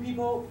 2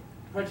 people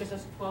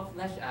purchases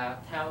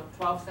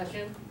 12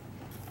 sessions,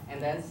 and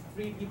then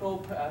 3 people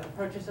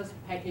purchases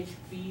package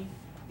B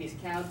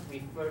discount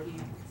with 30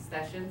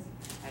 sessions,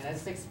 and then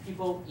 6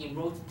 people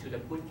enrolled to the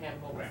bootcamp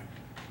program.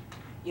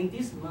 In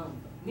this month,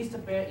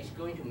 Mr. Bear is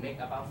going to make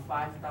about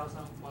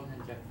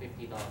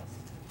 $5,150.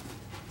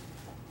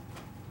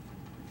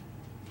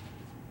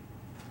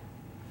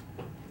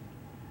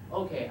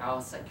 Okay,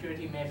 our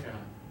security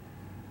measurement.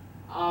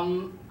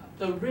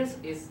 The risk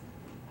is,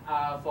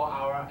 for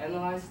our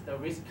analysis, the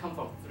risk comes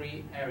from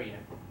 3 areas.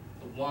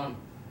 One,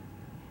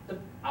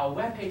 our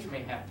web page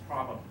may have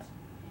problems,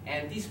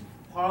 and these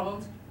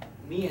problems,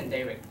 me and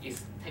David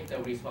take the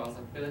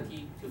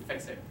responsibility to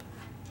fix it.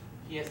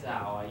 Here's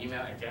our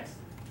email address.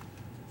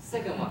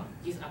 Second one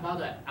is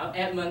about our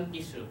admin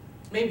issue.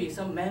 Maybe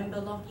some member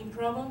login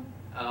problem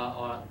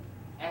or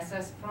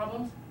access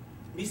problems.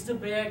 Mr.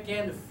 Bear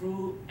gained the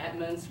full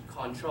admin's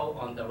control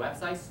on the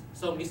website,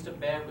 so Mr.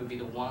 Bear will be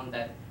the one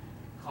that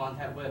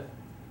contact with.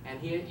 And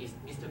here is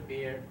Mr.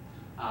 Bear's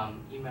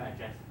email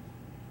address.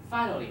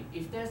 Finally,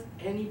 if there's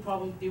any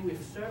problem deal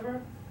with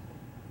server,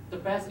 the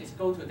best is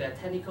go to their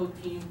technical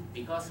team,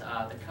 because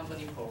the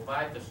company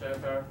provides the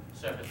server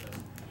services.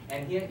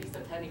 And here is the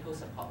technical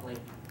support link.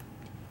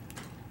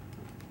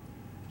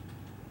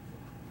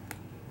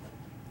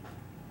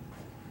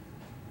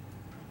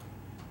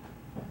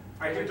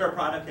 All right, here's our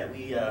product that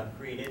we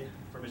created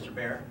for Mr.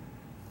 Bear.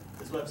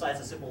 This website's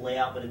a simple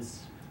layout, but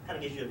it's kind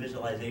of gives you a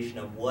visualization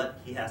of what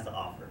he has to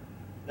offer.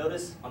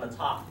 Notice on the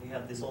top, we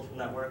have the social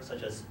networks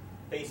such as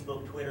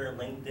Facebook, Twitter,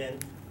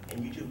 LinkedIn,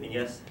 and YouTube, and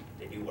yes,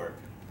 they do work.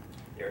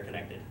 They're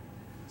connected.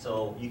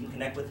 So you can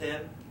connect with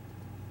him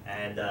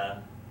and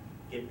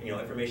get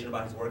information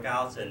about his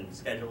workouts and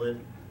schedule it.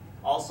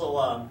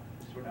 Also,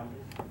 scroll down,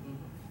 please.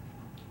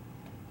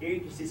 Here you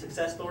can see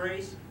success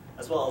stories,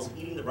 as well as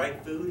eating the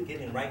right food,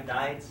 getting the right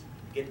diets,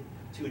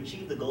 to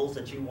achieve the goals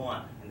that you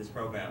want in this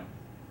program.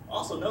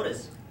 Also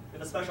notice, we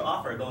have a special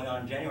offer going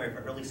on in January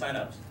for early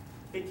signups,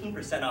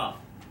 15% off.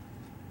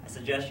 I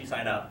suggest you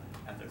sign up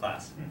after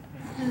class.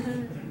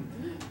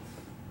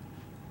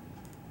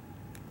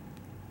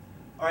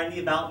 All right, in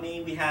the About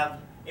Me, we have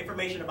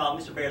information about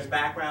Mr. Bear's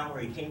background,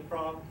 where he came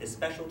from, his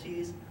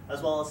specialties,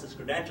 as well as his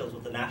credentials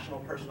with the National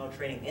Personal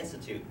Training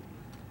Institute.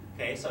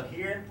 Okay, so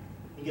here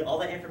you get all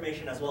that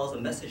information, as well as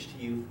a message to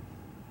you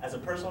as a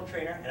personal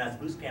trainer and as a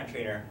bootcamp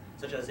trainer,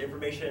 such as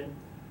information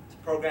to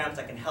programs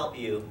that can help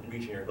you in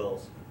reaching your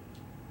goals.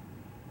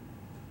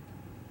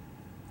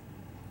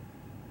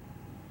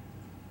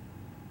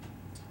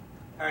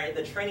 All right,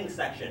 the training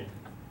section.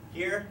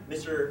 Here,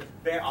 Mr.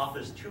 Bear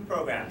offers two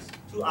programs,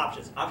 two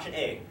options. Option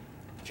A,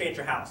 train at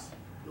your house.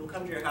 He will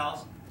come to your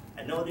house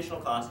at no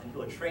additional cost, and he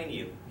will train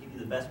you, give you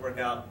the best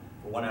workout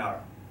for 1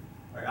 hour.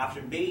 All right,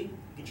 option B,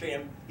 you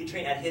can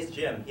train at his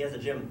gym. He has a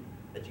gym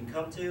that you can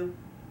come to,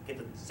 get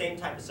the same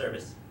type of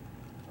service.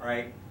 All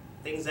right,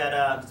 things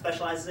that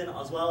specializes in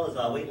as well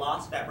as weight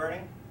loss, fat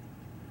burning,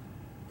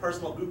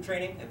 personal group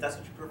training, if that's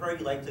what you prefer,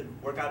 you like to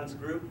work out as a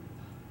group,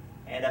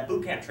 and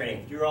boot camp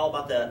training. If you're all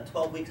about the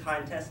 12 weeks high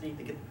intensity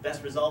to get the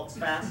best results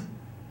fast,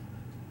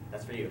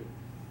 that's for you.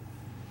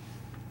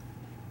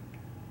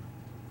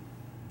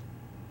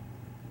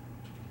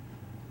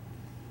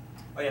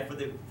 Oh yeah, for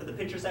the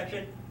picture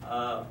section,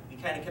 we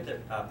kind of kept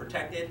it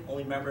protected,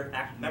 only member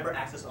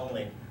access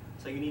only.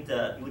 So you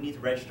would need to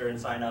register and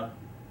sign up,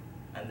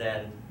 and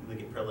then you would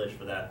get privilege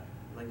for that.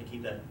 We like to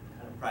keep that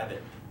kind of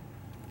private,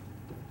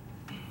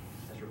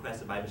 as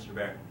requested by Mr.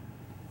 Bear.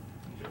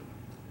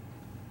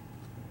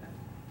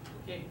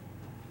 Okay,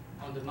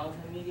 on the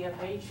multimedia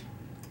page,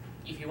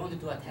 if you want to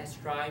do a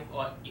test drive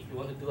or if you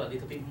want to do a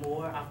little bit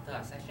more after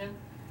a session,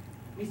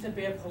 Mr.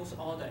 Bear posts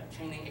all the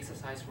training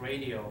exercise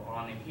radio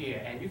on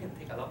here, and you can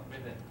take a look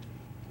with it.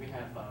 We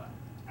have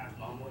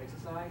abnormal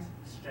exercise,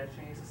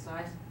 stretching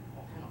exercise,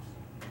 all kind of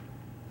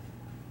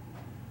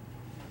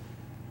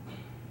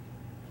stuff.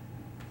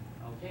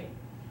 Okay,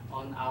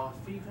 on our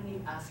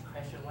frequently asked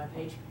question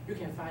webpage, you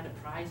can find the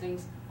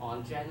pricings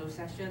on general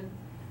section,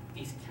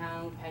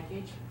 discount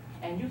package,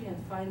 and you can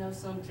find out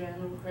some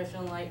general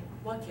question like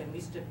what can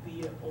Mr.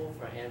 Bear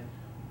offer and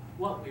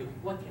what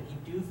can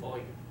he do for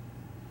you?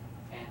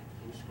 And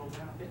can you scroll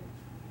down a bit?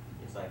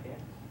 Yes, I can.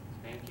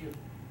 Thank you.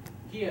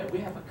 Here we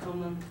have a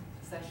comment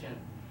section,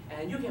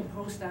 and you can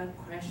post down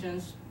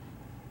questions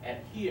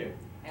at here,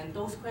 and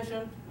those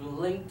questions will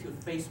link to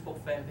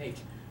Facebook fan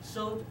page,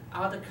 so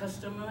other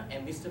customer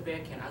and Mr. Bear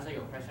can answer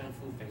your question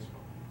through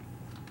Facebook.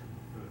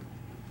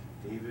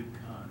 David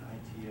Kahn,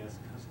 ITS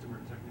Customer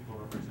Technical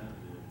Representative.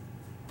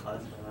 Oh,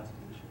 that's my last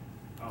position.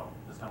 Oh,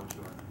 that's not what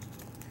you are.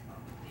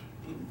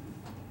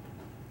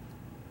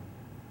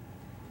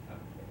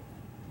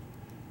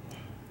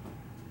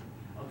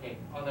 Okay,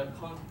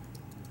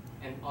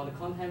 on the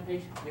content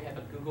page, we have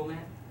a Google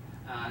map,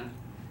 and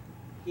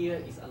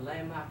here is a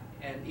landmark,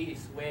 and it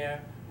is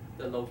where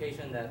the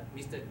location that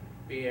Mr.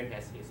 Bear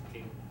has his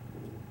gym.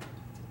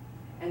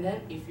 And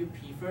then, if you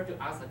prefer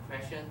to ask a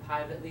question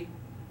privately,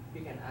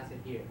 you can ask it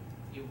here.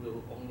 You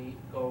will only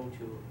go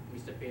to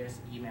Mr. Bear's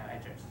email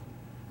address.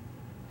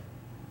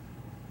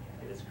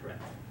 Yeah, it is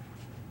correct.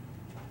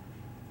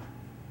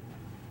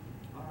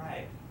 All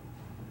right.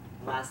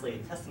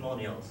 Lastly,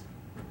 testimonials.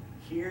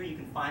 Here you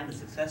can find the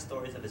success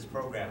stories of his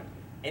program.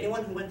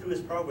 Anyone who went through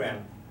his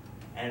program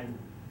and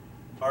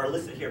are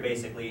listed here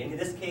basically. In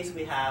this case,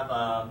 we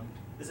have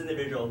this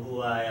individual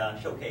who I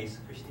showcased,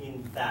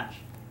 Christine Thatch,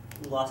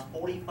 who lost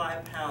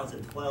 45 pounds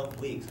in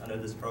 12 weeks under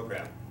this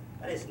program.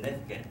 That is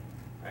significant,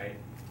 right?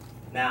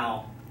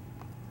 Now,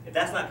 if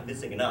that's not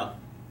convincing enough,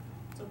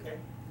 it's okay,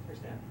 I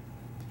understand.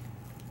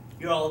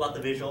 You're all about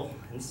the visual,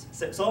 and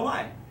so am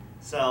I.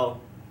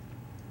 So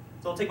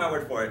don't take my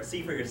word for it,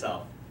 see for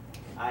yourself.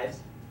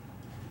 Eyes?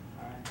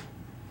 All right.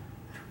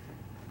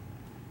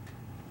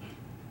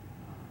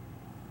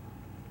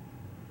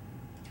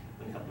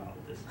 Let me help you out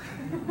with this.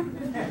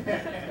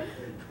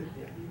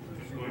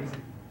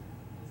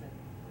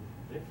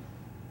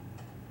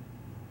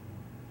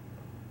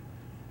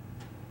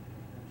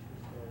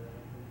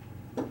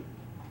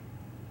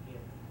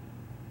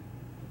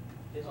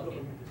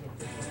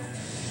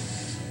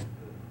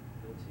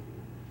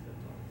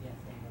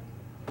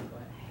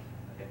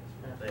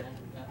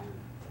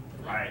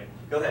 All right,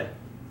 go ahead.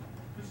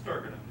 Who's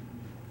starting?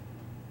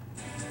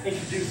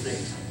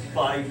 Introducing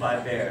Body by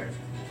Bear.